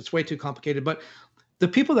do this. It's way too complicated. But the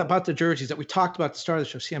people that bought the jerseys that we talked about at the start of the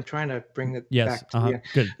show. See, I'm trying to bring it back to the end.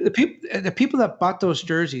 Good. The people that bought those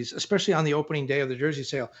jerseys, especially on the opening day of the jersey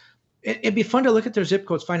sale, it'd be fun to look at their zip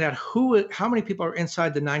codes, find out how many people are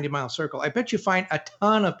inside the 90-mile circle. I bet you find a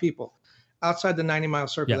ton of people outside the 90-mile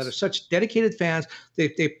circle that are such dedicated fans. They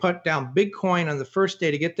put down big coin on the first day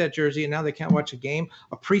to get that jersey, and now they can't watch a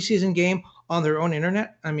preseason game on their own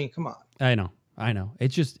internet. I mean, come on. I know.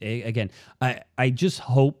 It's just, again, I just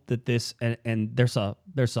hope that this, and there's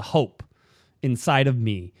a hope inside of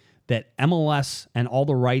me that MLS and all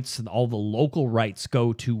the rights and all the local rights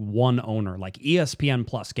go to one owner, like ESPN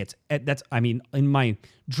Plus gets. In my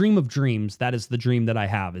dream of dreams, that is the dream that I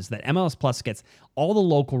have, is that MLS Plus gets all the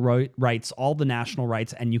local rights, all the national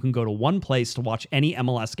rights, and you can go to one place to watch any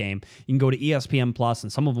MLS game. You can go to ESPN Plus,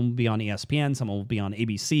 and some of them will be on ESPN, some will be on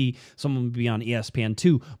ABC, some will be on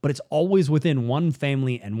ESPN2, but it's always within one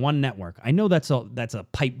family and one network. I know that's a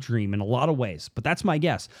pipe dream in a lot of ways, but that's my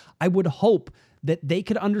guess. I would hope that they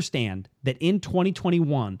could understand that in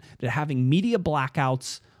 2021, that having media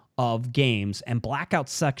blackouts of games and blackout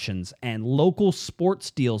sections and local sports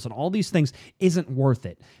deals and all these things isn't worth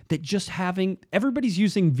it. That just having, everybody's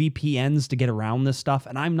using VPNs to get around this stuff,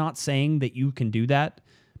 and I'm not saying that you can do that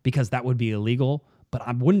because that would be illegal, but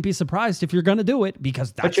I wouldn't be surprised if you're going to do it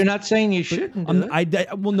because that's... But you're not saying you shouldn't do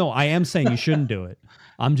it. Well, no, I am saying you shouldn't do it.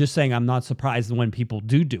 I'm just saying I'm not surprised when people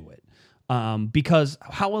do it. Because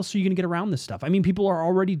how else are you going to get around this stuff? I mean, people are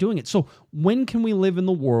already doing it. So when can we live in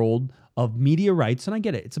the world of media rights? And I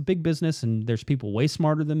get it. It's a big business, and there's people way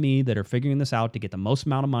smarter than me that are figuring this out to get the most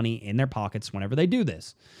amount of money in their pockets whenever they do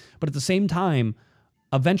this. But at the same time,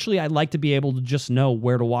 eventually I'd like to be able to just know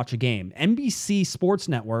where to watch a game. NBC Sports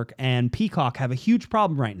Network and Peacock have a huge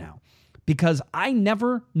problem right now because I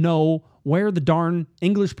never know where the darn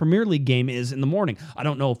English Premier League game is in the morning. I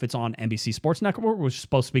don't know if it's on NBC Sports Network, which is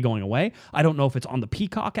supposed to be going away. I don't know if it's on the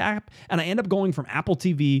Peacock app. And I end up going from Apple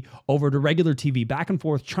TV over to regular TV, back and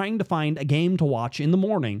forth, trying to find a game to watch in the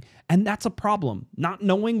morning. And that's a problem, not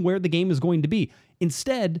knowing where the game is going to be.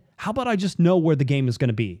 Instead, how about I just know where the game is going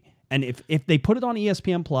to be? And if they put it on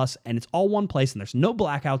ESPN Plus and it's all one place and there's no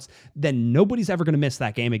blackouts, then nobody's ever going to miss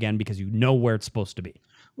that game again because you know where it's supposed to be.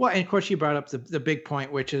 Well, and of course you brought up the big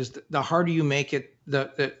point, which is the harder you make it,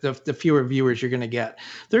 the fewer viewers you're going to get.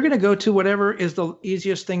 They're going to go to whatever is the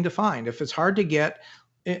easiest thing to find. If it's hard to get,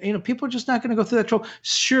 people are just not going to go through that trouble.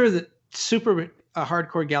 Sure, that super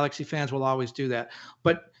hardcore Galaxy fans will always do that,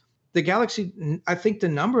 but the Galaxy, I think the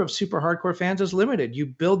number of super hardcore fans is limited. You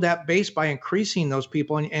build that base by increasing those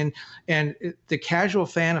people, and the casual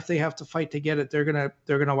fan, if they have to fight to get it, they're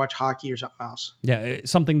gonna watch hockey or something else. Yeah,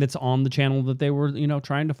 something that's on the channel that they were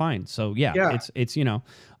trying to find. So yeah. It's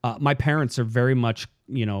my parents are very much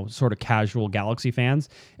sort of casual Galaxy fans,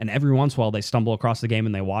 and every once in a while they stumble across the game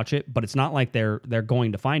and they watch it, but it's not like they're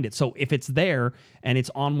going to find it. So if it's there and it's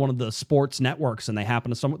on one of the sports networks and they happen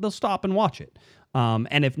to stumble, they'll stop and watch it.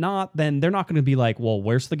 And if not, then they're not going to be like, well,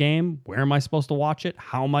 where's the game? Where am I supposed to watch it?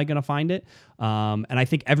 How am I going to find it? And I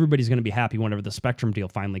think everybody's going to be happy whenever the Spectrum deal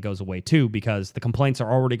finally goes away too, because the complaints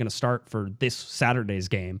are already going to start for this Saturday's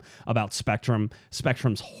game about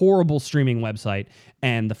Spectrum's horrible streaming website,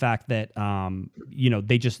 and the fact that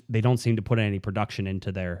they don't seem to put any production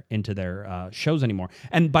into their shows anymore.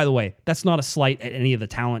 And by the way, that's not a slight at any of the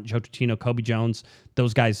talent. Joe Tutino, Kobe Jones,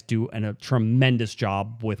 those guys do a tremendous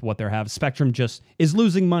job with what they have. Spectrum just is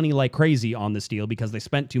losing money like crazy on this deal because they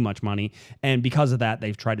spent too much money, and because of that,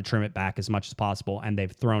 they've tried to trim it back as much as possible, and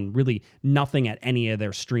they've thrown really nothing at any of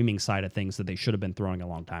their streaming side of things that they should have been throwing a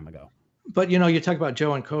long time ago. But you talk about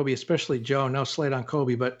Joe and Kobe, especially Joe. No slate on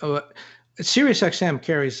Kobe, but SiriusXM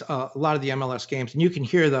carries a lot of the MLS games, and you can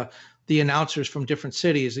hear the announcers from different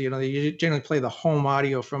cities. They generally play the home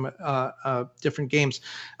audio from different games.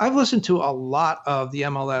 I've listened to a lot of the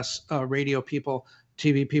MLS radio people,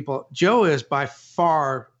 TV people. Joe is by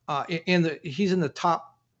far he's in the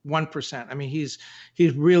top 1%. I mean, he's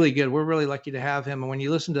really good. We're really lucky to have him. And when you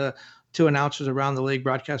listen to announcers around the league,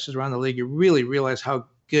 broadcasters around the league, you really realize how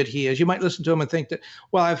good he is. You might listen to him and think that,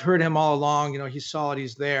 well, I've heard him all along. He's solid.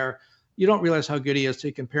 He's there. You don't realize how good he is till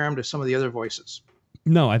you compare him to some of the other voices.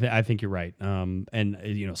 No, I think you're right.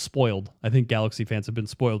 Spoiled. I think Galaxy fans have been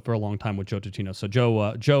spoiled for a long time with Joe Tutino. So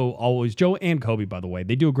Joe and Kobe, by the way,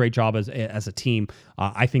 they do a great job as a team.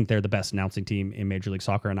 I think they're the best announcing team in Major League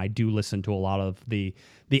Soccer, and I do listen to a lot of the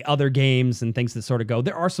other games and things that sort of go.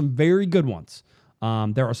 There are some very good ones.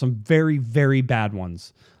 There are some very, very bad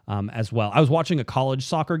ones. as well. I was watching a college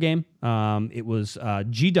soccer game. It was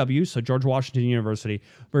GW, so George Washington University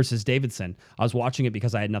versus Davidson. I was watching it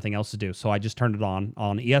because I had nothing else to do, so I just turned it on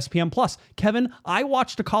ESPN+. Kevin, I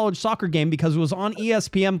watched a college soccer game because it was on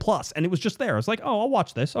ESPN+, and it was just there. I was like, oh, I'll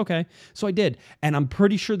watch this. Okay. So I did, and I'm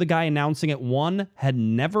pretty sure the guy announcing it, one, had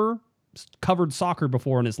never covered soccer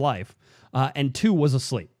before in his life, and two, was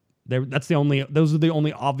asleep. Those are the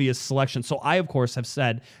only obvious selections. So I, of course, have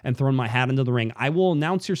said and thrown my hat into the ring. I will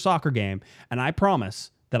announce your soccer game, and I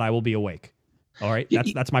promise that I will be awake. All right,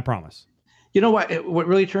 that's my promise. You know what? What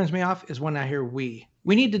really turns me off is when I hear we.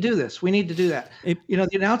 We need to do this. We need to do that. The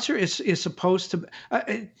announcer is supposed to.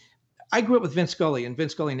 I grew up with Vince Scully, and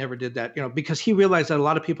Vince Scully never did that, because he realized that a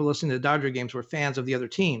lot of people listening to the Dodger games were fans of the other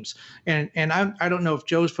teams. And I don't know if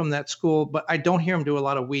Joe's from that school, but I don't hear him do a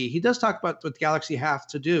lot of we. He does talk about what the Galaxy have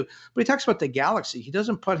to do, but he talks about the Galaxy. He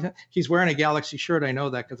doesn't he's wearing a Galaxy shirt. I know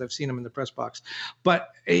that because I've seen him in the press box, but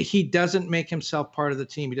he doesn't make himself part of the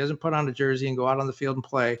team. He doesn't put on a jersey and go out on the field and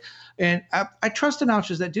play. And I trust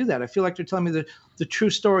announcers that do that. I feel like they're telling me the true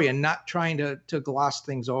story and not trying to gloss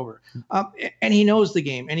things over. And he knows the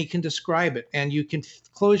game and he can describe it, and you can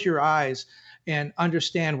close your eyes and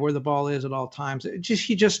understand where the ball is at all times.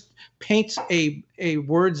 He just paints a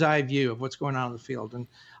word's eye view of what's going on in the field. And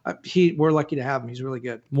we're lucky to have him. He's really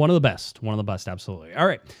good. One of the best, absolutely. All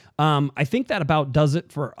right. I think that about does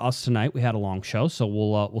it for us tonight. We had a long show, so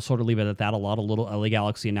we'll sort of leave it at that. A lot of little LA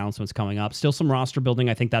Galaxy announcements coming up. Still some roster building.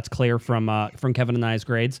 I think that's clear from Kevin and I's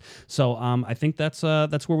grades. So I think that's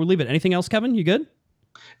where we leave it. Anything else, Kevin? You good?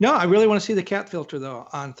 No, I really want to see the cat filter, though,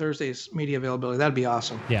 on Thursday's media availability. That'd be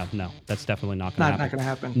awesome. Yeah, no, that's definitely not going to happen. Not going to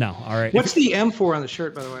happen. No, all right. What's the M for on the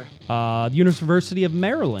shirt, by the way? The University of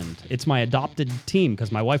Maryland. It's my adopted team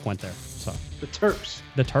because my wife went there. So the Terps.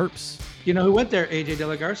 The Terps. You know who went there? AJ De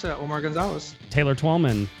La Garza, Omar Gonzalez. Taylor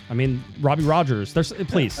Twellman. I mean, Robbie Rogers.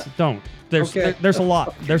 Please, don't. There's a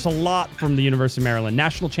lot. There's a lot from the University of Maryland.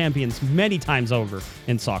 National champions many times over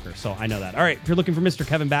in soccer, so I know that. All right, if you're looking for Mr.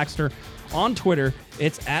 Kevin Baxter on Twitter,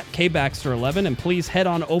 it's at kbaxter11, and please head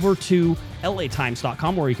on over to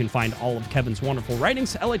latimes.com where you can find all of Kevin's wonderful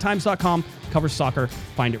writings. latimes.com covers soccer.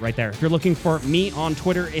 Find it right there. If you're looking for me on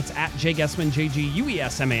Twitter, it's at jguesman,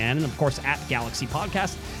 JGUESMAN, and of course at Galaxy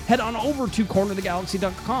Podcast. Head on over to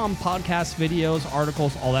cornerofthegalaxy.com, podcasts, videos,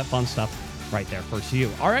 articles, all that fun stuff right there for you.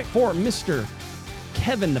 All right, for Mr.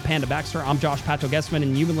 Kevin the Panda Baxter, I'm Josh Pato Guessman,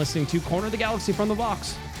 and you've been listening to Corner of the Galaxy from the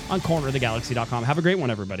box on cornerofthegalaxy.com. Have a great one,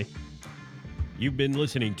 everybody. You've been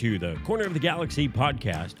listening to the Corner of the Galaxy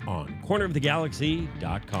podcast on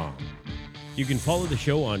cornerofthegalaxy.com. You can follow the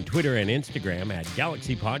show on Twitter and Instagram at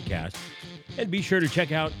Galaxy Podcast, and be sure to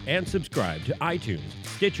check out and subscribe to iTunes,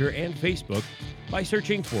 Stitcher, and Facebook by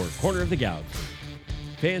searching for Corner of the Galaxy.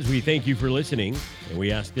 Fans, we thank you for listening, and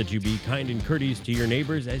we ask that you be kind and courteous to your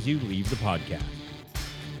neighbors as you leave the podcast.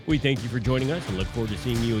 We thank you for joining us and look forward to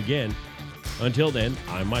seeing you again. Until then,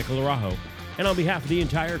 I'm Michael Araujo, and on behalf of the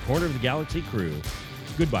entire Corner of the Galaxy crew,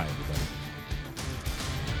 goodbye, everybody.